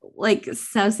 Yeah, like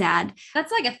so sad.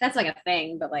 That's like a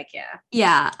thing, but like, yeah.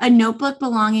 Yeah, a notebook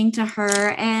belonging to her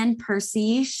and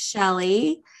Percy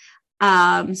Shelley.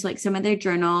 So like some of their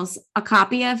journals, a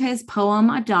copy of his poem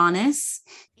Adonis,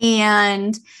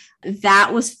 and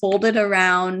that was folded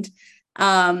around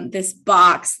this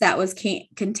box that was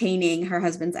containing her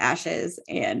husband's ashes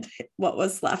and what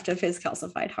was left of his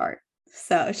calcified heart.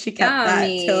 So she kept that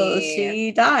till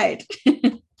she died.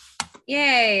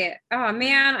 Yay. Oh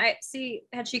man, I see.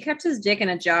 Had she kept his dick in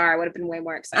a jar, I would have been way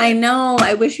more excited. I know.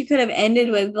 I wish we could have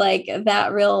ended with like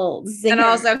that real zinger. And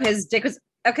also his dick was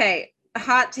okay.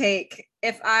 Hot take.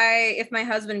 If my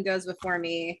husband goes before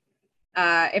me,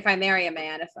 if I marry a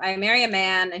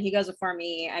man and he goes before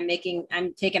me, I'm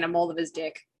taking a mold of his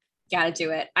dick. Gotta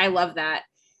do it. I love that.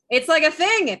 It's like a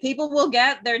thing. People will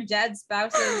get their dead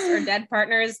spouses or dead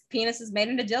partners' penises made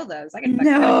into dildos. I can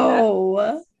fucking do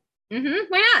that.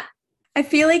 Why not? I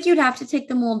feel like you'd have to take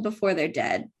the mold before they're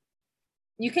dead.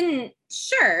 You can,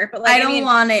 sure, but like I don't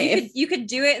want it. You could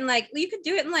do it in like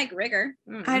rigor.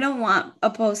 I don't want a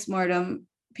postmortem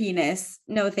penis.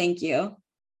 No, thank you.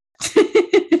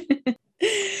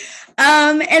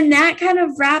 And that kind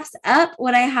of wraps up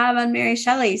what I have on Mary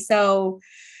Shelley. So,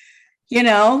 you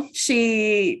know,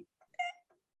 she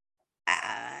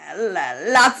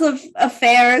lots of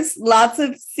affairs, lots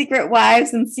of secret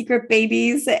wives and secret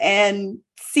babies and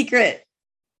secret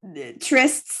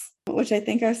trysts, which I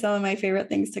think are some of my favorite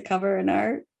things to cover in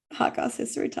our hot goss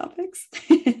history topics.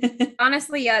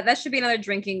 Honestly, yeah, that should be another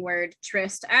drinking word,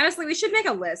 tryst. Honestly, we should make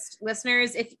a list.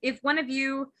 Listeners, if one of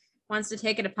you wants to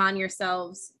take it upon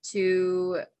yourselves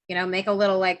to, you know, make a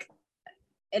little like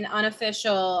an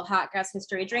unofficial hot goss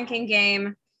history drinking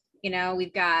game, you know,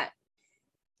 we've got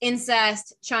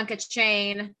incest, chunk of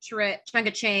change,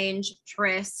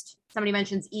 tryst. Somebody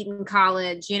mentions Eton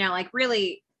College, you know, like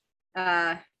really,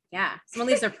 yeah. Someone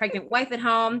leaves their pregnant wife at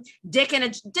home. Dick in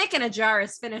a jar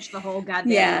has finished the whole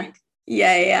goddamn drink.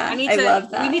 Yeah. I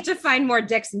love that. We need to find more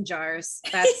dicks in jars.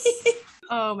 That's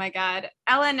oh my God.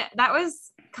 Ellen, that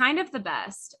was kind of the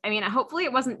best. I mean, hopefully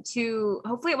it wasn't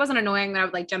annoying that I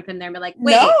would like jump in there and be like,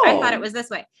 wait, no. I thought it was this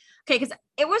way. Okay, because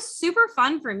it was super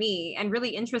fun for me and really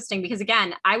interesting because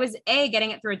again, I was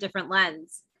getting it through a different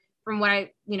lens from what I,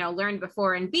 you know, learned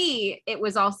before. And B, it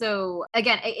was also,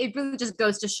 again, it really just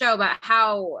goes to show about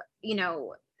how, you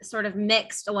know, sort of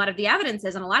mixed a lot of the evidence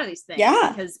is on a lot of these things.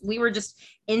 Yeah. Because we were just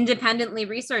independently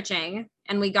researching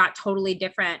and we got totally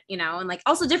different, you know, and like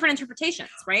also different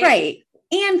interpretations, right? Right.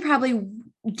 and probably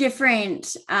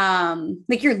different,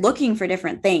 like you're looking for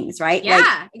different things, right? Yeah,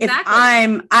 like exactly.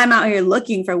 If I'm out here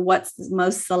looking for what's the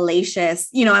most salacious,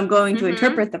 I'm going to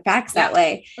interpret the facts that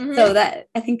way. So that,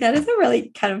 I think that is a really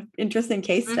kind of interesting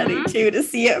case study too, to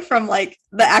see it from like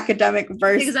the academic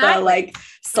versus the like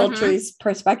sultry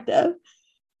perspective.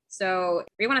 So if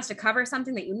you want us to cover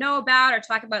something that you know about or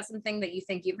talk about something that you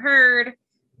think you've heard,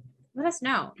 let us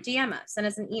know. DM us, send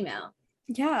us an email.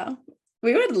 Yeah,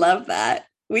 we would love that.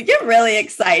 We get really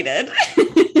excited.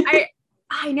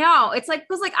 I know. It's like,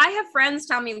 because like I have friends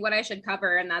tell me what I should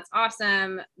cover, and that's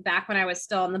awesome. Back when I was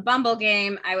still in the Bumble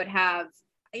game, I would have,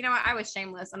 I was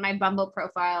shameless. On my Bumble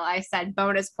profile, I said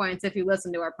bonus points if you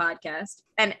listen to our podcast.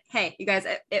 And hey, you guys,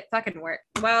 it fucking worked.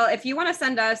 Well, if you want to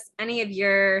send us any of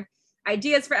your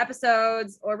ideas for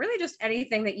episodes, or really just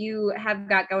anything that you have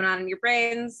got going on in your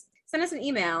brains, send us an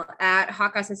email at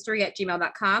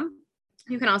hotgosshistory@gmail.com.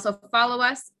 You can also follow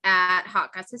us at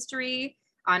Hot Goss History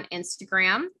on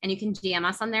Instagram, and you can DM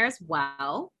us on there as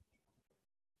well.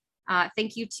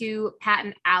 Thank you to Pat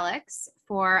and Alex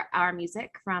for our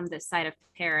music from This Side of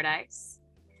Paradise.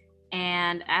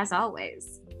 And as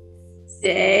always,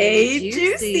 stay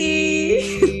juicy.